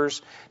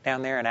 acres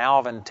down there in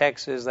Alvin,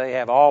 Texas. They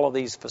have all of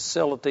these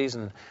facilities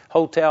and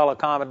hotel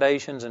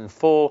accommodations and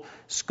full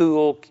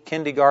school,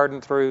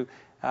 kindergarten through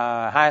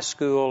high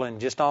school,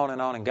 and just on.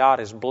 And God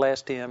has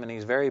blessed him, and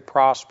he's very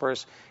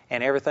prosperous,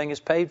 and everything is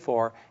paid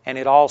for. And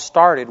it all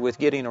started with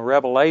getting a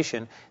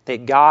revelation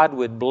that God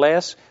would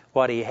bless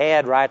what he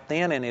had right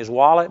then in his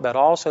wallet, but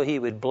also He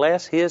would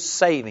bless his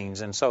savings,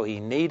 and so he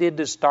needed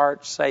to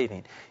start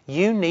saving.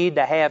 You need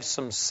to have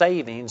some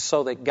savings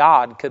so that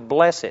God could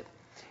bless it.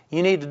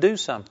 You need to do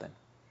something.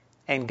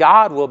 And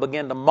God will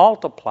begin to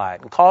multiply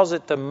it and cause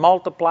it to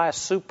multiply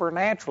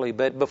supernaturally.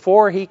 But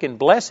before He can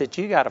bless it,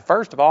 you got to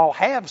first of all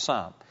have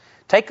some.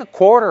 Take a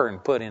quarter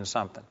and put in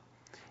something.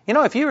 You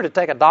know, if you were to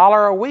take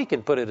 $1 a week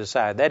and put it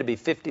aside, that'd be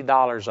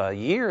 $50 a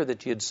year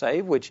that you'd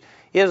save, which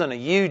isn't a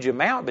huge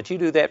amount, but you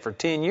do that for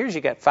 10 years, you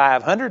got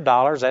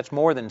 $500. That's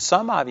more than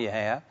some of you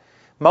have.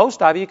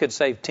 Most of you could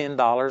save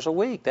 $10 a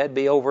week. That'd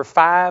be over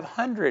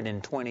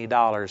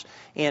 $520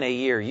 in a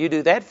year. You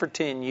do that for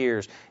 10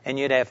 years, and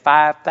you'd have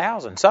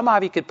 $5,000. Some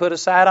of you could put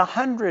aside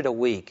 $100 a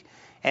week,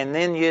 and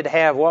then you'd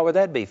have, what would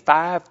that be,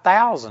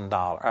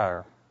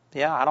 $5,000.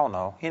 Yeah, I don't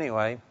know.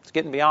 Anyway, it's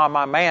getting beyond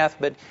my math,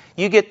 but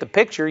you get the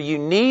picture. You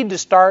need to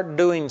start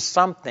doing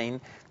something,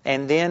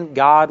 and then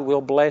God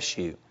will bless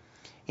you.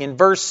 In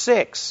verse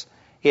 6,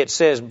 it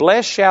says,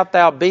 blessed shalt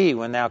thou be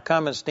when thou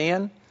comest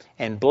in,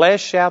 and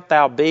blessed shalt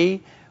thou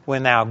be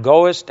when thou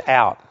goest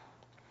out.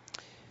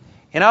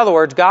 In other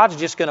words, God's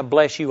just going to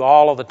bless you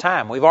all of the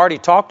time. We've already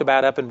talked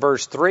about up in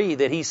verse 3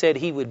 that He said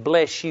He would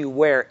bless you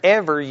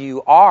wherever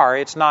you are.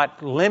 It's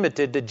not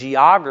limited to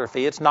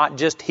geography. It's not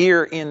just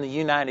here in the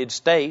United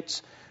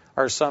States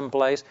or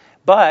someplace.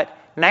 But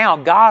now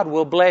God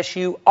will bless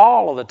you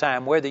all of the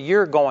time, whether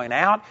you're going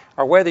out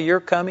or whether you're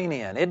coming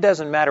in. It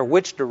doesn't matter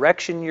which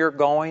direction you're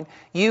going.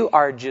 You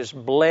are just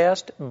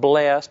blessed,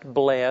 blessed,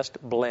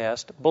 blessed,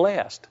 blessed,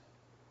 blessed.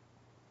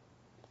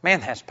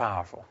 Man, that's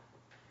powerful.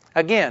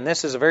 Again,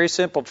 this is a very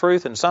simple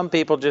truth, and some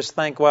people just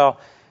think, well,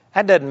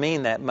 that doesn't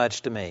mean that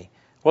much to me.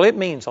 Well, it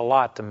means a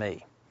lot to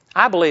me.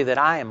 I believe that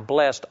I am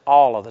blessed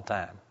all of the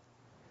time.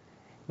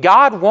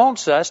 God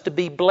wants us to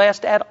be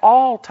blessed at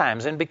all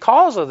times, and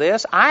because of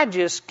this, I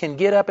just can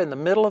get up in the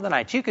middle of the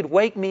night. You could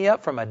wake me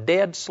up from a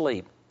dead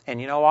sleep, And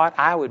you know what?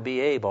 I would be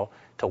able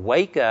to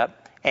wake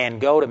up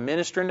and go to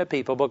ministering to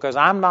people, because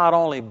I'm not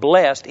only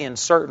blessed in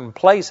certain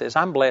places,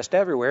 I'm blessed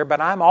everywhere, but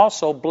I'm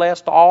also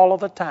blessed all of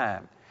the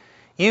time.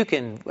 I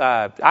can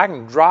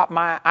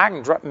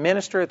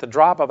minister at the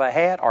drop of a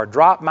hat, or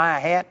drop my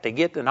hat to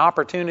get an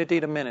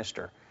opportunity to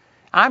minister.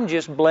 I'm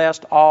just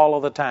blessed all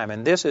of the time.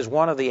 And this is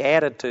one of the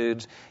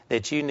attitudes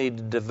that you need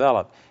to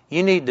develop.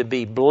 You need to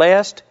be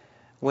blessed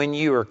when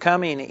you are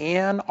coming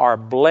in, or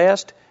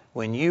blessed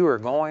when you are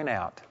going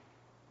out.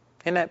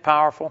 Isn't that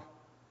powerful?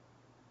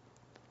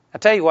 I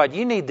tell you what,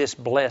 you need this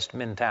blessed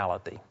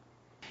mentality.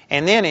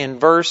 And then in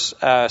verse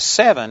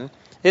 7,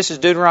 this is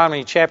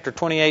Deuteronomy chapter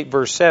 28,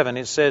 verse 7.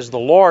 It says, "The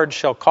Lord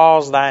shall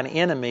cause thine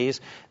enemies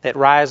that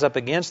rise up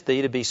against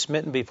thee to be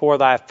smitten before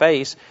thy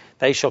face.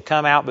 They shall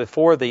come out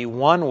before thee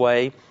one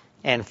way,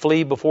 and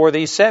flee before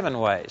thee 7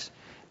 ways."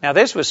 Now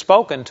this was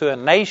spoken to a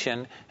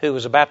nation who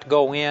was about to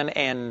go in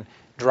and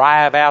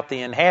drive out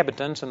the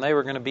inhabitants, and they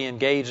were going to be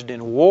engaged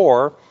in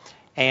war.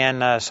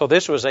 And so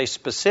this was a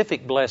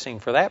specific blessing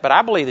for that. But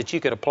I believe that you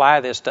could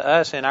apply this to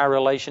us in our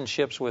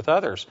relationships with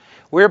others.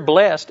 We're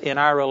blessed in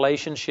our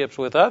relationships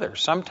with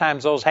others.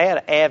 Sometimes those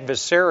had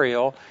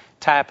adversarial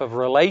type of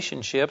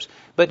relationships,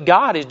 but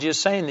God is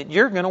just saying that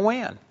you're going to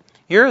win.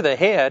 You're the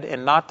head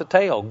and not the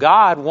tail.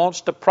 God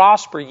wants to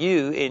prosper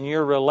you in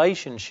your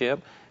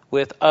relationship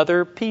with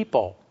other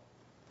people.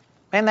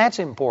 And that's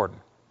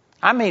important.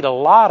 I meet a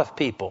lot of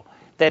people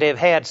that have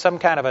had some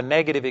kind of a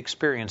negative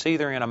experience,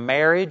 either in a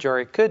marriage, or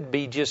it could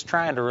be just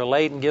trying to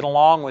relate and get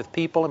along with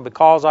people, and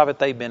because of it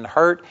they've been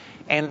hurt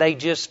and they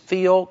just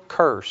feel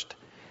cursed.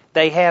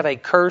 They have a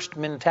cursed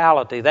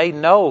mentality. They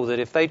know that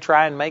if they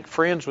try and make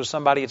friends with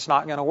somebody, it's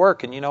not going to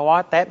work. And you know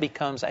what? That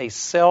becomes a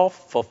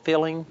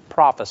self-fulfilling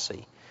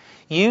prophecy.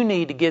 You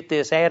need to get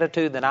this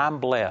attitude that I'm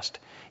blessed.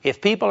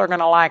 If people are going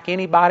to like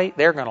anybody,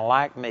 they're going to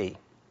like me.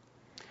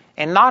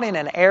 And not in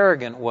an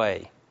arrogant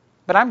way,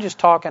 but I'm just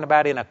talking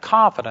about in a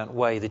confident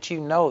way, that you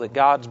know that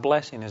God's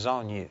blessing is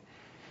on you.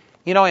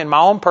 You know, in my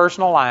own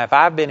personal life,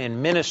 I've been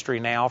in ministry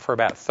now for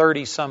about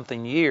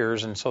 30-something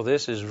years, and so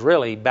this is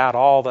really about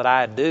all that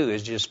I do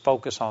is just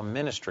focus on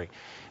ministry.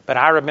 But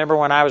I remember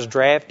when I was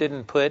drafted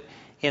and put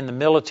in the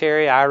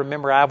military, I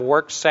remember I've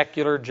worked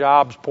secular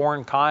jobs,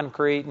 pouring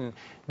concrete and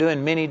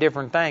doing many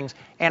different things,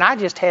 and I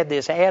just had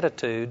this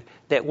attitude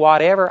that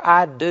whatever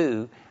I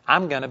do,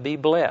 I'm going to be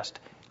blessed.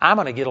 I'm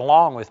going to get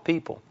along with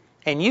people.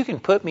 And you can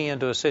put me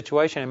into a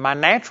situation, and my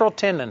natural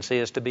tendency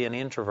is to be an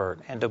introvert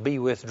and to be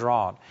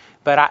withdrawn.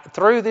 But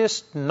through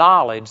this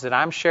knowledge that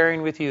I'm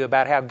sharing with you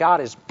about how God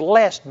has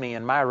blessed me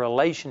in my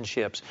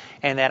relationships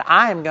and that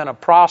I am going to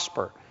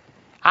prosper,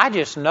 I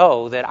just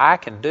know that I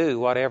can do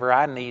whatever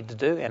I need to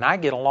do, and I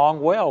get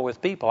along well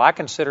with people. I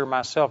consider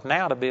myself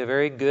now to be a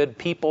very good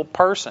people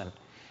person.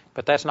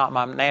 But that's not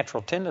my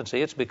natural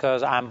tendency. It's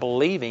because I'm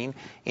believing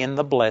in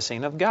the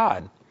blessing of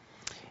God.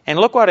 And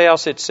look what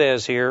else it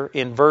says here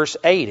in verse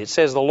 8. It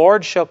says, "The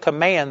Lord shall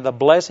command the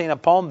blessing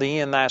upon thee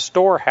in thy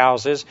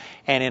storehouses,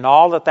 and in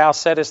all that thou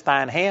settest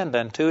thine hand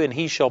unto, and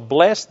he shall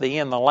bless thee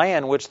in the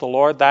land which the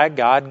Lord thy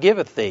God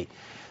giveth thee."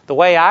 The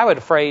way I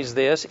would phrase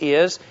this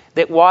is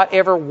that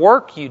whatever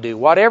work you do,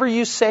 whatever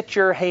you set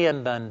your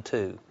hand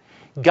unto,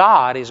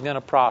 God is going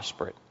to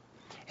prosper it.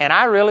 And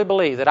I really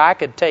believe that I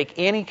could take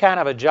any kind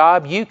of a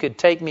job. You could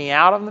take me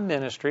out of the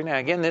ministry. Now,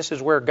 again, this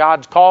is where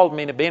God's called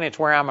me to be, and it's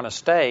where I'm going to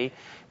stay.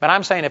 But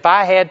I'm saying if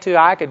I had to,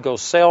 I could go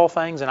sell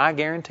things, and I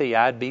guarantee you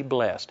I'd be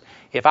blessed.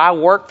 If I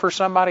worked for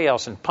somebody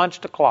else and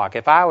punched a clock,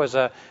 if I was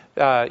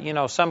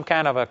some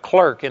kind of a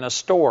clerk in a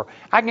store,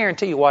 I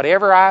guarantee you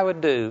whatever I would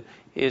do,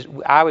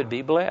 I would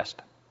be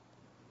blessed.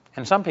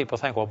 And some people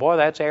think, well, boy,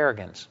 that's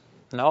arrogance.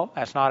 No,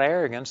 that's not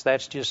arrogance.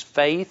 That's just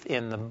faith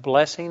in the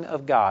blessing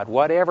of God.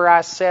 Whatever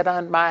I set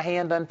my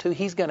hand unto,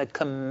 He's going to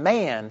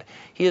command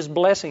His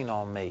blessing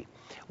on me.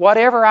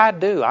 Whatever I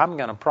do, I'm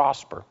going to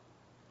prosper.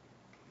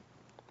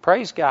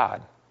 Praise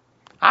God.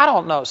 I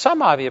don't know.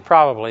 Some of you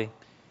probably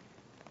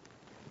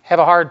have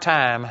a hard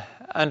time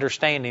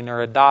understanding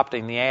or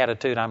adopting the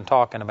attitude I'm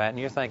talking about. And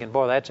you're thinking,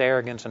 boy, that's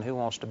arrogance, and who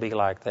wants to be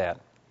like that?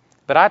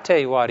 But I tell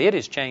you what, it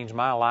has changed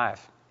my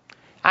life.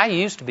 I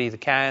used to be the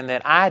kind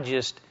that I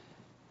just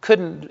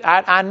couldn't,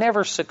 I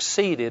never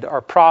succeeded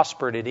or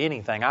prospered at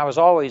anything. I was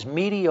always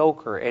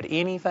mediocre at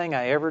anything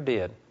I ever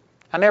did.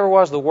 I never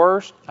was the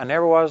worst. I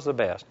never was the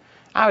best.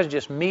 I was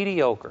just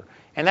mediocre.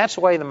 And that's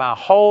the way that my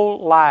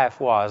whole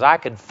life was. I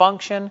could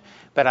function,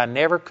 but I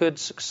never could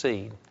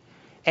succeed.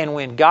 And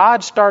when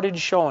God started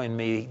showing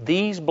me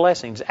these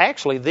blessings,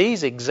 actually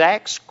these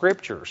exact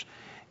scriptures,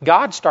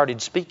 God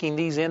started speaking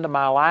these into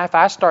my life.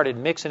 I started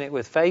mixing it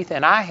with faith,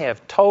 and I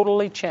have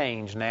totally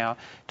changed now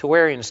to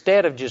where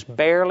instead of just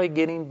barely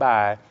getting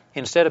by,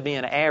 instead of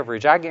being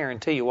average, I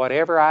guarantee you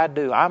whatever I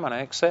do, I'm going to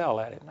excel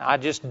at it. I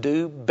just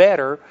do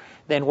better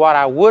than what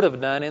I would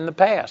have done in the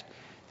past.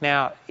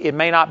 Now, it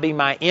may not be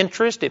my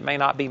interest, it may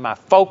not be my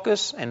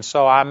focus, and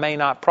so I may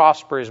not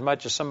prosper as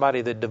much as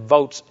somebody that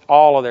devotes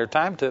all of their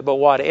time to it, but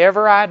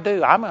whatever I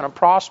do, I'm going to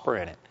prosper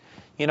in it.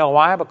 You know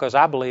why? Because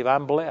I believe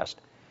I'm blessed.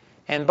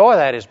 And boy,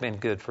 that has been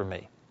good for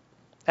me.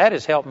 That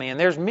has helped me, and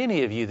there's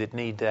many of you that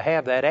need to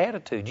have that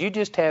attitude. You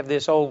just have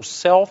this old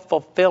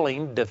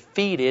self-fulfilling,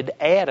 defeated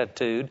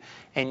attitude,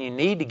 and you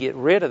need to get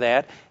rid of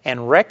that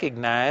and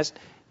recognize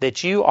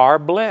that you are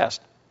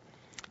blessed.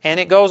 And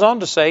it goes on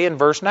to say in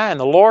verse 9,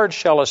 the Lord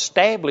shall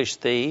establish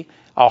thee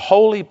a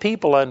holy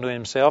people unto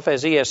himself,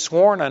 as he has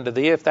sworn unto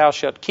thee, if thou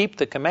shalt keep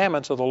the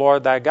commandments of the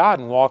Lord thy God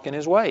and walk in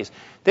his ways.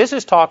 This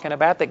is talking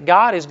about that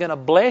God is going to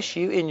bless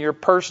you in your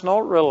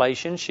personal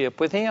relationship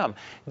with him.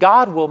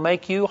 God will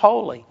make you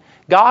holy.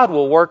 God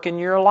will work in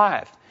your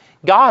life.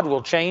 God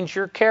will change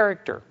your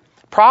character.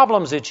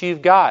 Problems that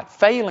you've got,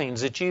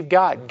 failings that you've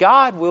got,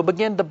 God will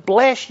begin to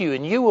bless you,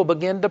 and you will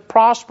begin to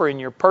prosper in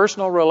your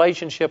personal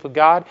relationship with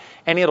God,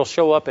 and it'll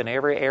show up in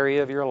every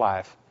area of your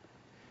life.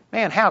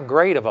 Man, how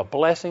great of a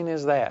blessing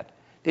is that?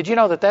 Did you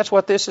know that that's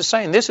what this is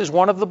saying? This is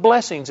one of the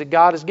blessings that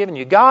God has given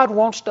you. God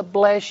wants to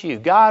bless you.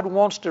 God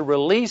wants to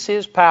release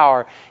his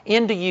power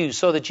into you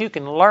so that you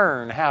can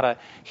learn how to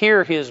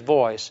hear his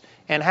voice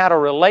and how to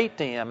relate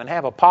to him and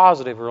have a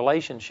positive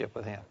relationship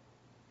with him.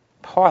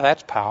 Boy,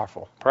 that's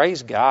powerful.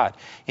 Praise God.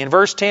 In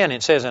verse 10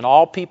 it says, and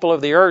all people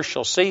of the earth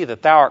shall see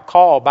that thou art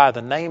called by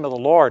the name of the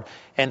Lord,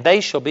 and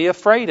they shall be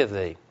afraid of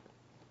thee.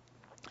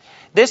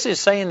 This is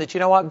saying that, you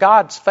know what,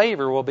 God's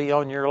favor will be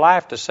on your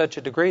life to such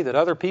a degree that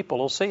other people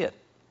will see it.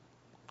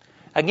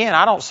 Again,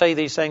 I don't say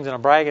these things in a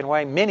bragging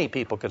way. Many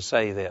people could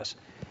say this.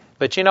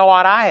 But you know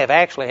what? I have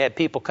actually had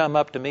people come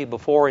up to me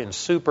before in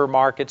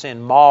supermarkets,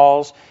 in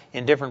malls,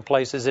 in different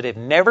places that have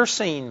never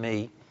seen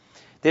me.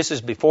 This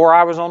is before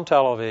I was on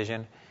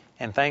television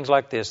and things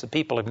like this. The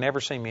people have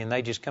never seen me, and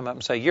they just come up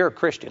and say, you're a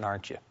Christian,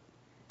 aren't you?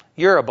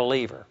 You're a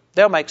believer.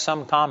 They'll make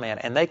some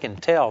comment, and they can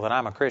tell that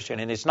I'm a Christian.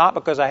 And it's not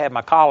because I have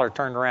my collar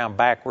turned around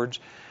backwards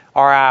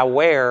or I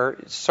wear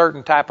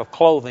certain type of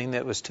clothing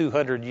that was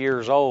 200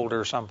 years old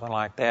or something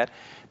like that.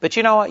 But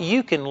you know what?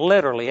 You can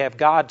literally have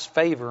God's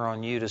favor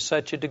on you to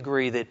such a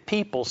degree that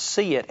people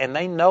see it and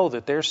they know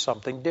that there's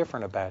something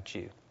different about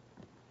you.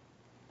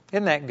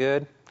 Isn't that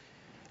good?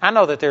 I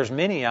know that there's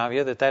many of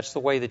you that that's the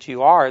way that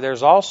you are.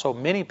 There's also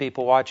many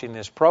people watching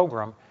this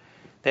program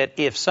that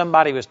if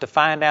somebody was to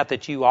find out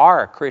that you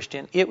are a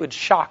Christian, it would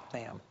shock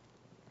them.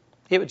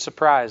 It would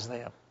surprise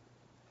them.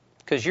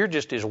 Because you're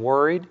just as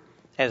worried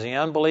as the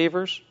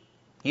unbelievers.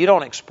 You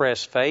don't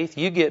express faith.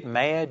 You get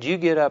mad. You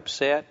get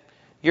upset.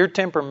 You're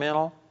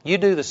temperamental. You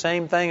do the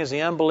same thing as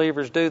the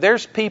unbelievers do.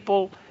 There's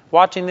people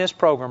watching this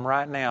program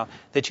right now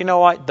that, you know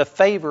what, the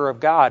favor of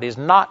God is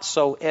not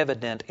so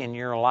evident in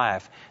your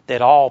life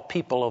that all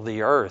people of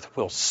the earth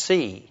will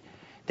see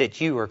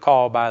that you are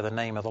called by the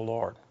name of the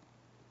Lord.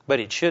 But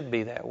it should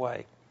be that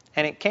way.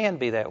 And it can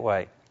be that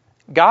way.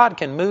 God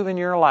can move in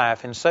your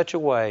life in such a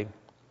way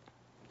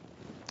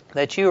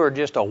that you are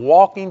just a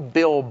walking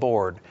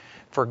billboard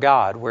for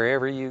God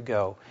wherever you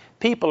go.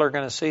 People are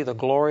going to see the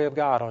glory of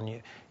God on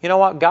you. You know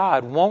what?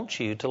 God wants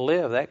you to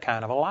live that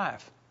kind of a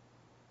life.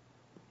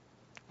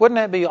 Wouldn't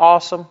that be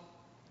awesome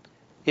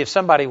if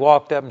somebody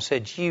walked up and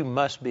said, you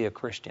must be a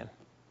Christian.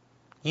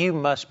 You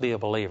must be a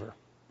believer.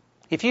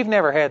 If you've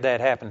never had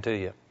that happen to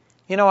you,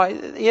 you know,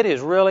 it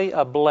is really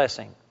a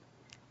blessing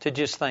to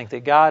just think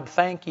that, God,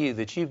 thank you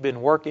that you've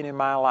been working in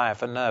my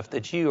life enough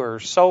that you are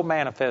so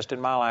manifest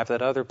in my life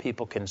that other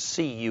people can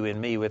see you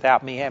in me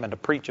without me having to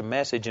preach a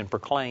message and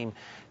proclaim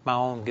my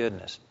own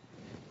goodness.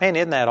 Man,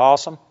 isn't that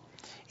awesome?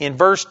 In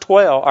verse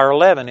 12 or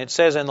 11, it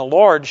says, and the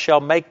Lord shall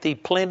make thee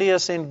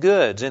plenteous in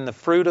goods, in the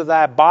fruit of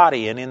thy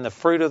body, and in the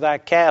fruit of thy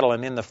cattle,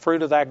 and in the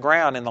fruit of thy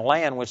ground, in the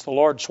land which the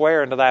Lord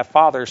sware unto thy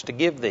fathers to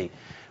give thee.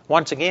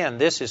 Once again,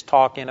 this is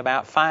talking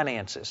about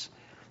finances.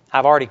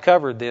 I've already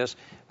covered this,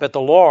 but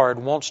the Lord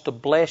wants to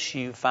bless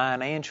you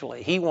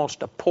financially. He wants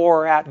to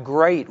pour out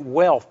great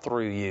wealth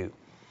through you.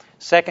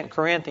 2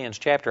 Corinthians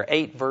chapter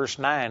 8, verse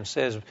 9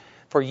 says,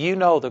 for you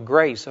know the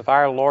grace of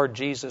our Lord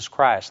Jesus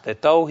Christ,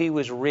 that though he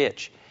was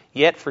rich,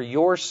 yet for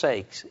your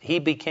sakes he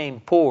became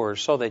poor,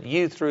 so that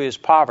you through his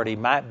poverty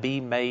might be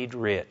made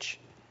rich.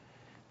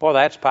 Boy,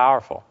 that's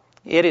powerful.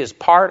 It is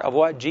part of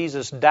what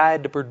Jesus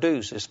died to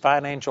produce, is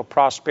financial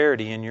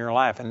prosperity in your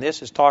life. And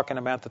this is talking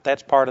about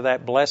that's part of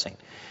that blessing.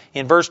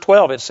 In verse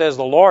 12 it says,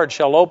 the Lord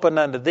shall open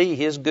unto thee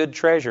his good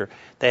treasure,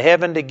 the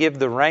heaven to give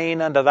the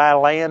rain unto thy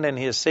land in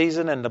his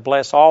season, and to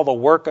bless all the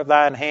work of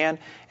thine hand.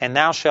 And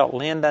thou shalt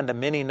lend unto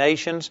many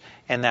nations,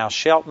 and thou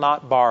shalt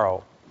not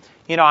borrow.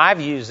 You know,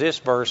 I've used this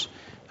verse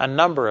a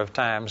number of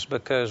times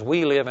because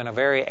we live in a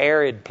very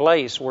arid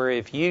place where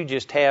if you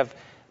just have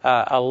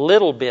a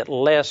little bit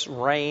less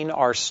rain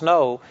or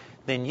snow,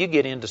 then you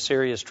get into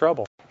serious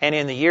trouble. And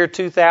in the year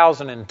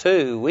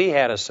 2002, we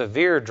had a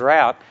severe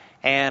drought,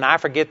 and I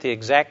forget the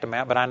exact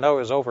amount, but I know it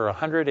was over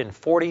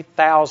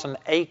 140,000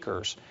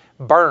 acres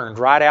burned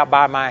right out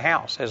by my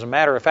house. As a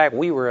matter of fact,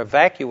 we were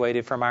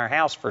evacuated from our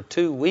house for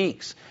 2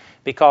 weeks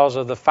because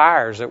of the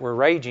fires that were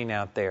raging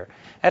out there.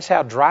 That's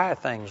how dry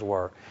things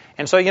were.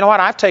 And so, you know what?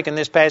 I've taken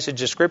this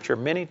passage of Scripture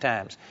many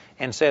times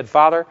and said,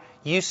 Father,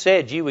 you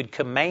said you would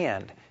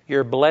command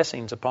your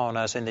blessings upon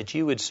us, and that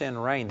you would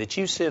send rain, that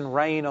you send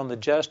rain on the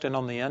just and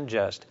on the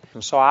unjust.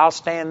 And so I'll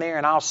stand there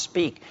and I'll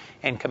speak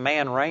and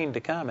command rain to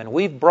come. And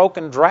we've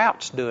broken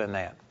droughts doing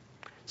that.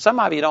 Some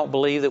of you don't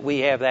believe that we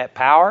have that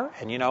power,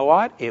 and you know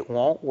what? It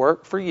won't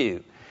work for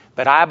you.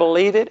 But I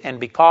believe it, and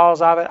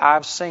because of it,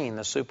 I've seen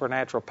the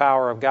supernatural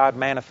power of God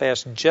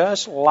manifest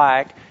just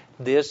like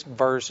this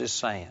verse is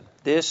saying.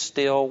 This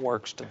still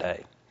works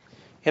today.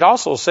 It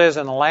also says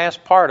in the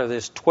last part of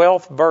this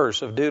 12th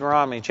verse of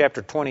Deuteronomy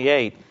chapter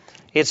 28,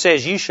 it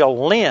says, you shall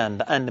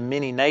lend unto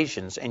many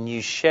nations, and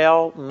you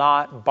shall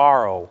not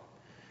borrow.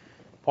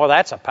 Well,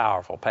 that's a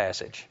powerful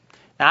passage.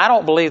 Now, I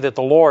don't believe that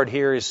the Lord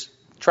here is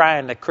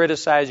trying to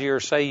criticize you or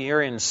say you're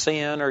in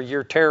sin or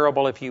you're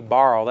terrible if you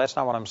borrow. That's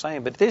not what I'm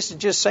saying. But this is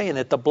just saying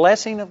that the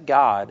blessing of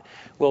God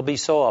will be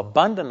so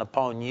abundant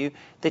upon you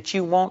that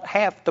you won't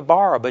have to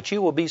borrow, but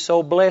you will be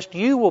so blessed,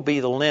 you will be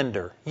the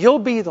lender. You'll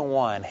be the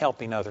one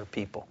helping other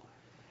people.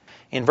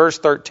 In verse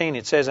 13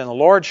 it says, and the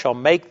Lord shall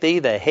make thee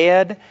the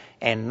head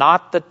and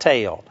not the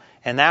tail,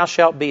 and thou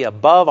shalt be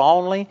above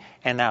only,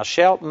 and thou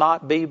shalt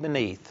not be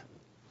beneath.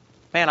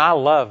 Man, I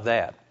love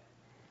that.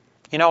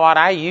 You know what?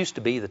 I used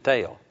to be the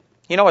tail.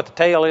 You know what the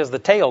tail is? The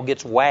tail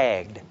gets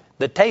wagged.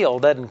 The tail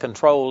doesn't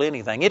control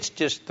anything. It's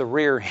just the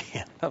rear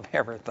end of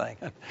everything.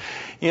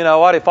 You know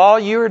what? If all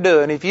you were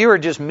doing, if you were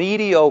just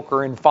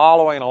mediocre and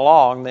following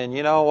along, then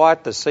you know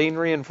what? The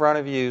scenery in front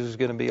of you is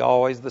going to be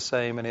always the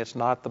same, and it's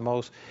not the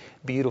most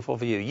beautiful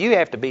view. You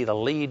have to be the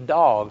lead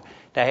dog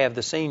to have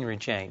the scenery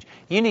change.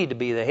 You need to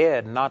be the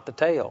head, not the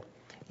tail.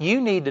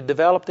 You need to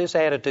develop this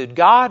attitude.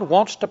 God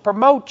wants to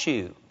promote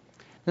you.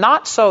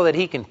 Not so that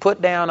He can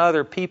put down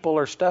other people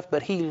or stuff,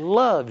 but He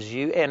loves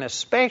you, and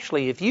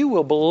especially if you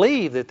will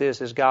believe that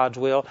this is God's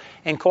will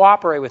and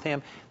cooperate with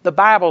Him. The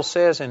Bible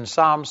says in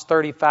Psalms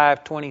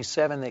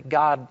 35:27 that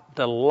God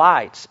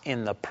delights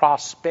in the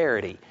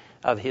prosperity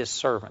of His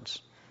servants.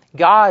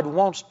 God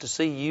wants to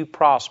see you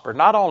prosper,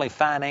 not only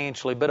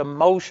financially, but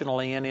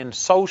emotionally and in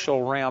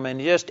social realm and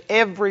just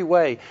every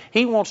way.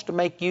 He wants to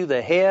make you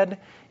the head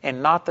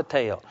and not the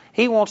tail.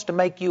 He wants to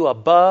make you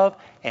above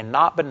and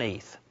not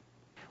beneath.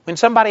 When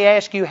somebody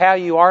asks you how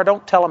you are,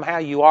 don't tell them how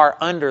you are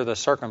under the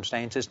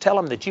circumstances. Tell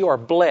them that you are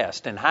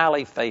blessed and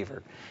highly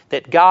favored,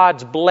 that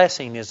God's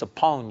blessing is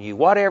upon you.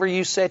 Whatever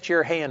you set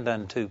your hand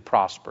unto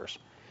prospers.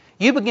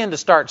 You begin to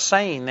start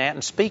saying that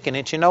and speaking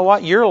it, you know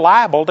what? You're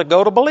liable to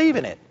go to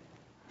believing it.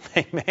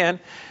 Amen.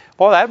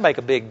 Boy, that would make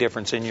a big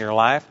difference in your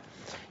life.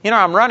 You know,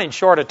 I'm running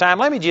short of time.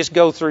 Let me just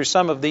go through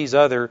some of these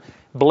other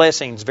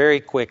blessings very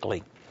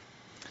quickly.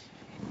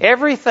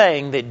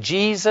 Everything that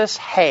Jesus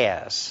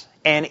has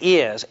and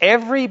is,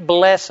 every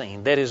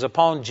blessing that is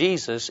upon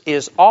Jesus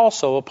is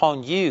also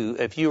upon you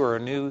if you are a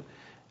new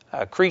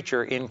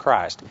creature in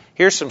Christ.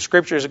 Here's some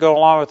scriptures that go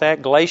along with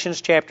that.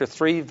 Galatians chapter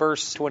 3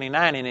 verse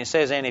 29, and it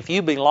says, and if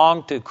you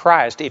belong to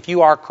Christ, if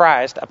you are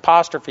Christ,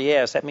 apostrophe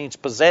S, that means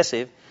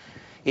possessive.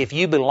 If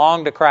you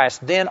belong to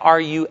Christ, then are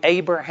you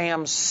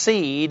Abraham's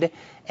seed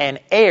and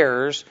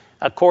heirs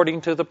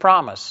according to the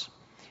promise.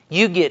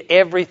 You get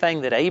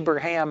everything that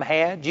Abraham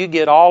had. You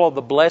get all of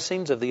the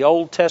blessings of the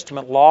Old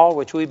Testament law,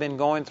 which we've been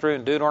going through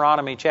in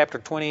Deuteronomy chapter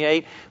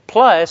 28.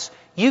 Plus,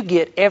 you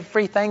get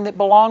everything that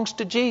belongs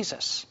to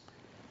Jesus.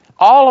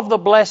 All of the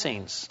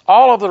blessings,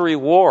 all of the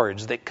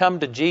rewards that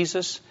come to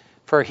Jesus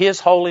for His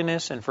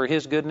holiness and for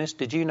His goodness.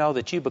 Did you know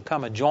that you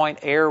become a joint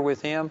heir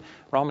with Him?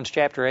 Romans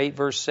chapter 8,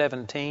 verse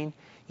 17.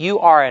 You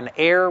are an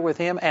heir with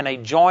Him and a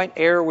joint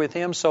heir with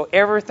Him. So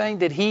everything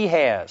that He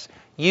has,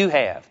 you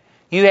have.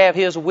 You have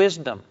His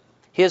wisdom,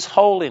 His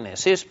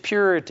holiness, His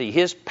purity,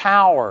 His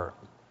power,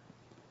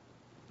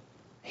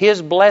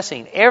 His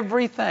blessing,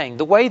 everything.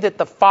 The way that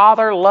the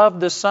Father loved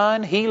the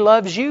Son, He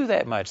loves you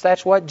that much.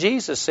 That's what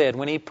Jesus said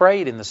when He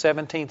prayed in the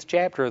 17th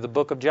chapter of the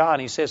book of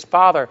John. He says,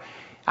 Father,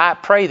 I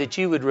pray that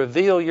you would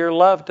reveal your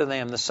love to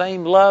them, the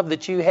same love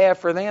that you have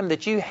for them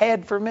that you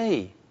had for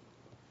me.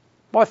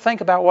 Boy,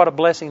 think about what a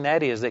blessing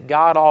that is, that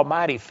God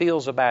Almighty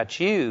feels about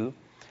you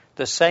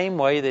the same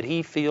way that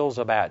He feels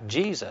about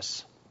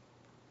Jesus.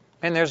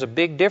 And there's a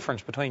big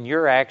difference between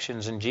your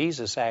actions and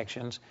Jesus'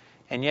 actions.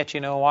 And yet,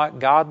 you know what?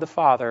 God the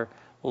Father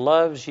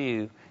loves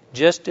you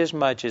just as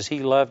much as He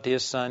loved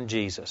His Son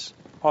Jesus.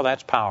 Oh,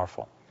 that's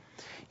powerful.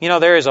 You know,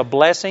 there is a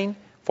blessing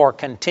for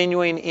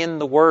continuing in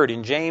the Word.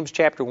 In James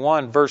chapter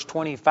 1, verse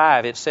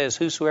 25, it says,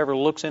 whosoever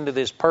looks into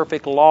this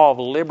perfect law of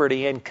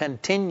liberty and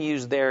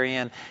continues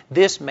therein,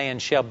 this man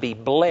shall be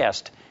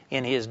blessed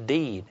in his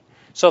deed.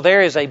 So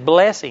there is a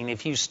blessing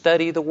if you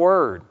study the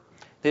Word.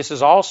 This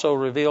is also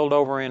revealed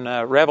over in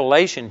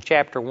Revelation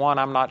chapter 1.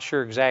 I'm not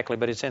sure exactly,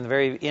 but it's in the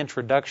very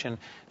introduction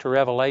to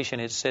Revelation.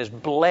 It says,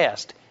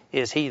 blessed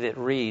is he that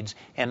reads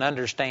and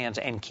understands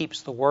and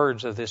keeps the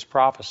words of this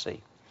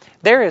prophecy.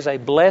 There is a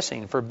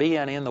blessing for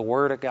being in the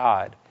Word of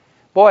God.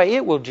 Boy,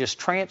 it will just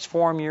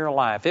transform your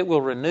life. It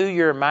will renew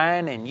your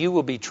mind, and you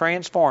will be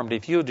transformed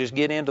if you'll just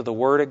get into the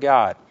Word of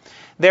God.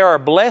 There are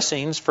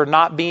blessings for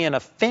not being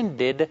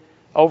offended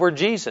over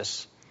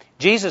Jesus.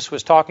 Jesus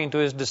was talking to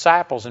his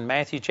disciples in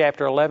Matthew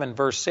chapter 11,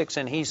 verse 6,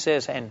 and he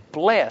says, "And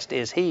blessed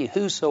is he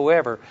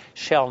whosoever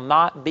shall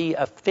not be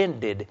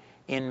offended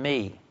in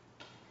me."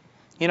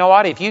 You know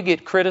what? If you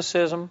get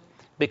criticism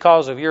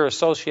because of your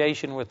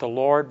association with the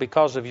Lord,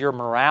 because of your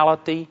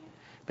morality,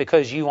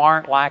 because you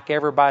aren't like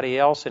everybody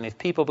else, and if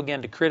people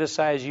begin to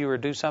criticize you or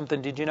do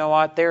something, did you know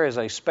what? There is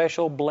a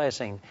special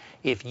blessing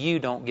if you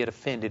don't get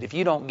offended, if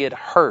you don't get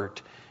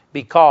hurt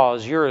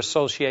because your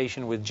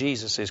association with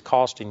Jesus is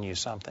costing you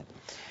something.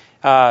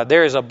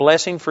 There is a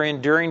blessing for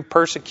enduring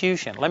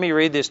persecution. Let me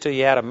read this to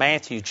you out of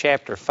Matthew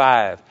chapter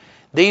 5.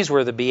 These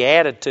were the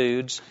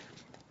Beatitudes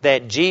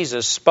that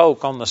Jesus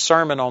spoke on the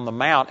Sermon on the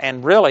Mount.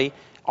 And really,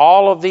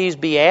 all of these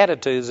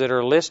Beatitudes that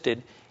are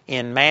listed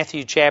in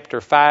Matthew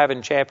chapter 5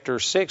 and chapter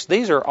 6,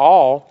 these are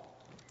all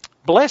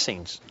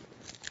blessings.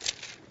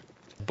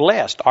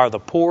 Blessed are the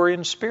poor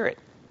in spirit,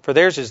 for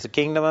theirs is the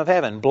kingdom of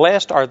heaven.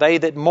 Blessed are they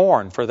that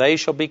mourn, for they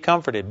shall be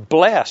comforted.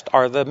 Blessed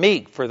are the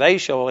meek, for they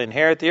shall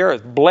inherit the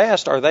earth.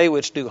 Blessed are they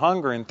which do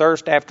hunger and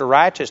thirst after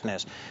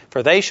righteousness,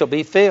 for they shall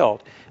be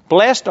filled.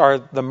 Blessed are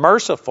the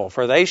merciful,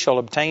 for they shall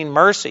obtain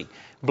mercy.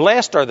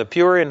 Blessed are the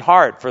pure in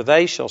heart, for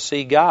they shall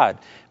see God.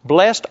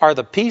 Blessed are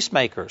the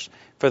peacemakers,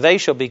 for they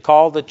shall be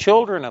called the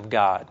children of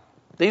God.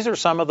 These are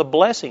some of the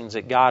blessings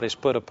that God has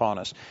put upon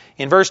us.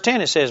 In verse 10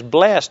 it says,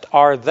 "Blessed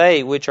are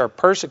they which are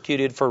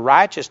persecuted for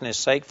righteousness'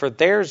 sake, for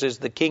theirs is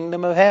the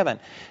kingdom of heaven.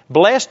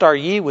 Blessed are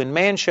ye when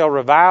men shall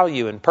revile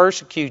you and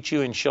persecute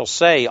you, and shall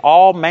say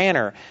all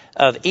manner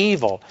of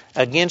evil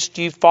against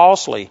you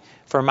falsely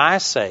for my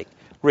sake.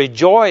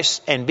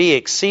 Rejoice and be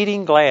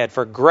exceeding glad,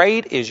 for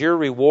great is your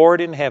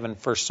reward in heaven,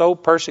 for so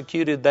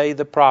persecuted they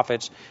the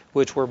prophets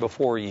which were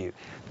before you."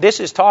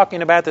 This is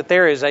talking about that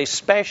there is a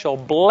special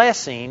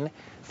blessing,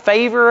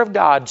 favor of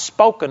God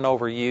spoken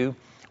over you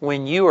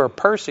when you are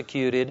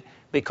persecuted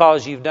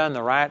because you've done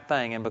the right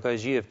thing and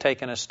because you have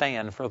taken a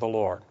stand for the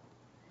Lord.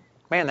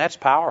 Man, that's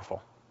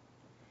powerful.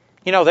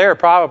 You know, there are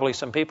probably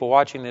some people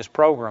watching this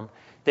program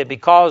that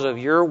because of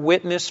your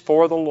witness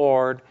for the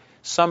Lord,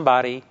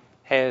 somebody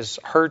has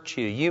hurt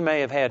you. You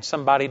may have had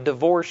somebody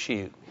divorce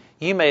you.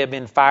 You may have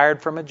been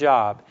fired from a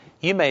job.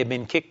 You may have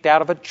been kicked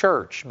out of a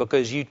church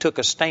because you took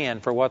a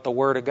stand for what the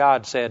Word of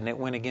God said and it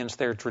went against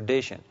their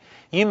tradition.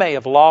 You may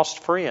have lost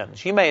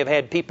friends. You may have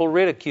had people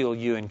ridicule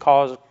you and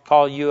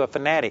call you a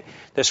fanatic.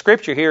 The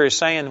Scripture here is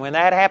saying when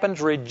that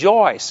happens,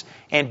 rejoice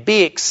and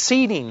be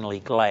exceedingly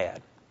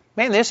glad.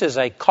 Man, this is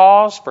a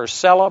cause for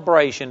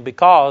celebration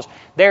because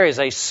there is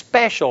a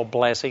special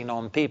blessing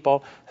on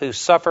people who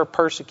suffer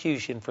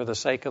persecution for the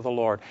sake of the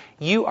Lord.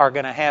 You are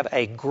going to have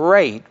a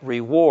great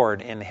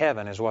reward in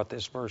heaven, is what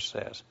this verse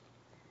says.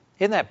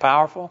 Isn't that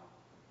powerful?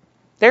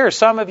 There are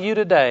some of you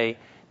today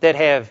that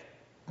have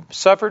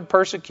suffered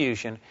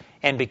persecution,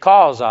 and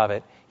because of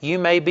it, you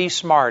may be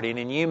smarting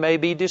and you may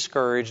be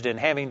discouraged and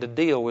having to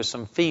deal with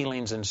some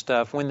feelings and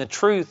stuff, when the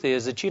truth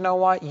is that, you know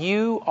what,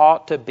 you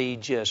ought to be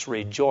just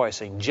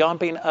rejoicing,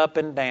 jumping up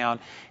and down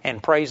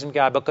and praising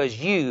God because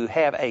you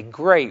have a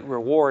great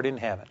reward in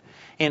heaven.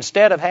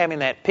 Instead of having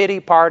that pity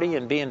party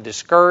and being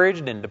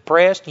discouraged and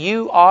depressed,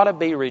 you ought to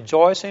be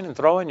rejoicing and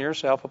throwing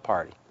yourself a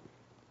party.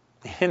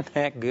 Isn't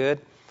that good?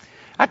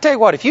 I tell you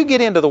what, if you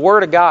get into the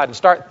Word of God and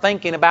start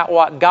thinking about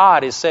what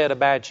God has said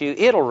about you,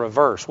 it'll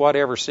reverse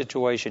whatever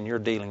situation you're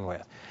dealing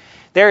with.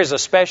 There is a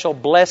special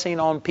blessing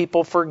on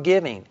people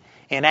forgiving.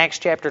 In Acts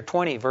chapter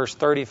 20, verse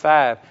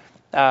 35,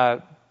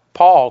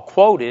 Paul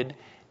quoted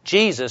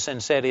Jesus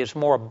and said, "It's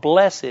more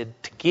blessed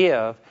to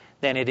give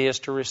than it is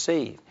to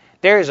receive."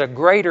 There is a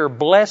greater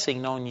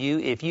blessing on you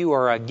if you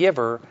are a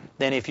giver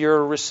than if you're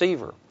a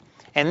receiver.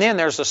 And then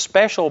there's a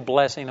special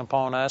blessing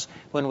upon us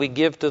when we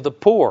give to the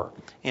poor.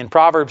 In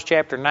Proverbs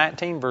chapter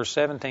 19, verse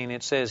 17,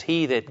 it says,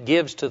 "He that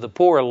gives to the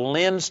poor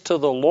lends to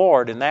the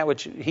Lord, and that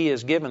which he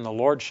has given the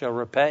Lord shall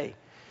repay."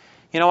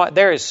 You know what?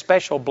 There is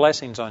special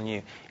blessings on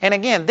you. And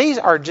again, these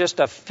are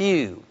just a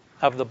few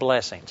of the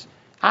blessings.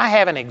 I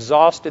haven't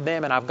exhausted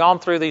them, and I've gone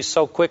through these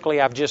so quickly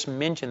I've just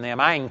mentioned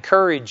them. I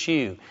encourage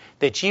you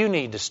that you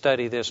need to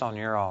study this on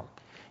your own.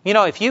 You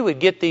know, if you would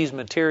get these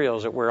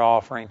materials that we're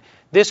offering,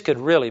 this could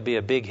really be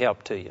a big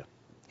help to you.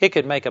 It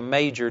could make a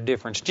major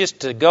difference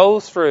just to go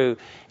through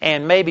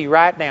and maybe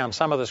write down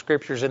some of the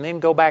Scriptures and then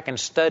go back and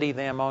study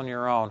them on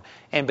your own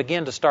and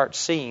begin to start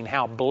seeing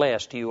how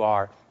blessed you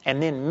are,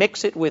 and then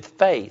mix it with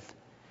faith.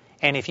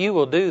 And if you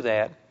will do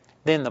that,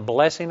 then the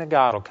blessing of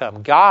God will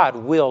come. God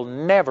will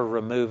never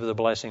remove the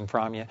blessing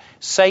from you.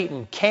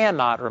 Satan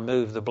cannot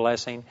remove the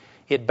blessing.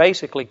 It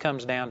basically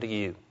comes down to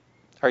you.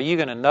 Are you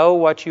going to know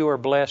what you are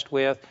blessed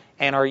with,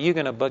 and are you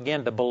going to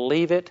begin to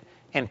believe it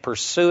and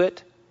pursue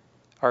it?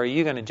 Or are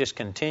you going to just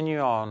continue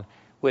on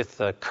with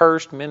the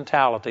cursed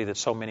mentality that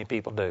so many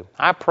people do?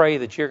 I pray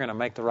that you're going to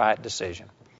make the right decision.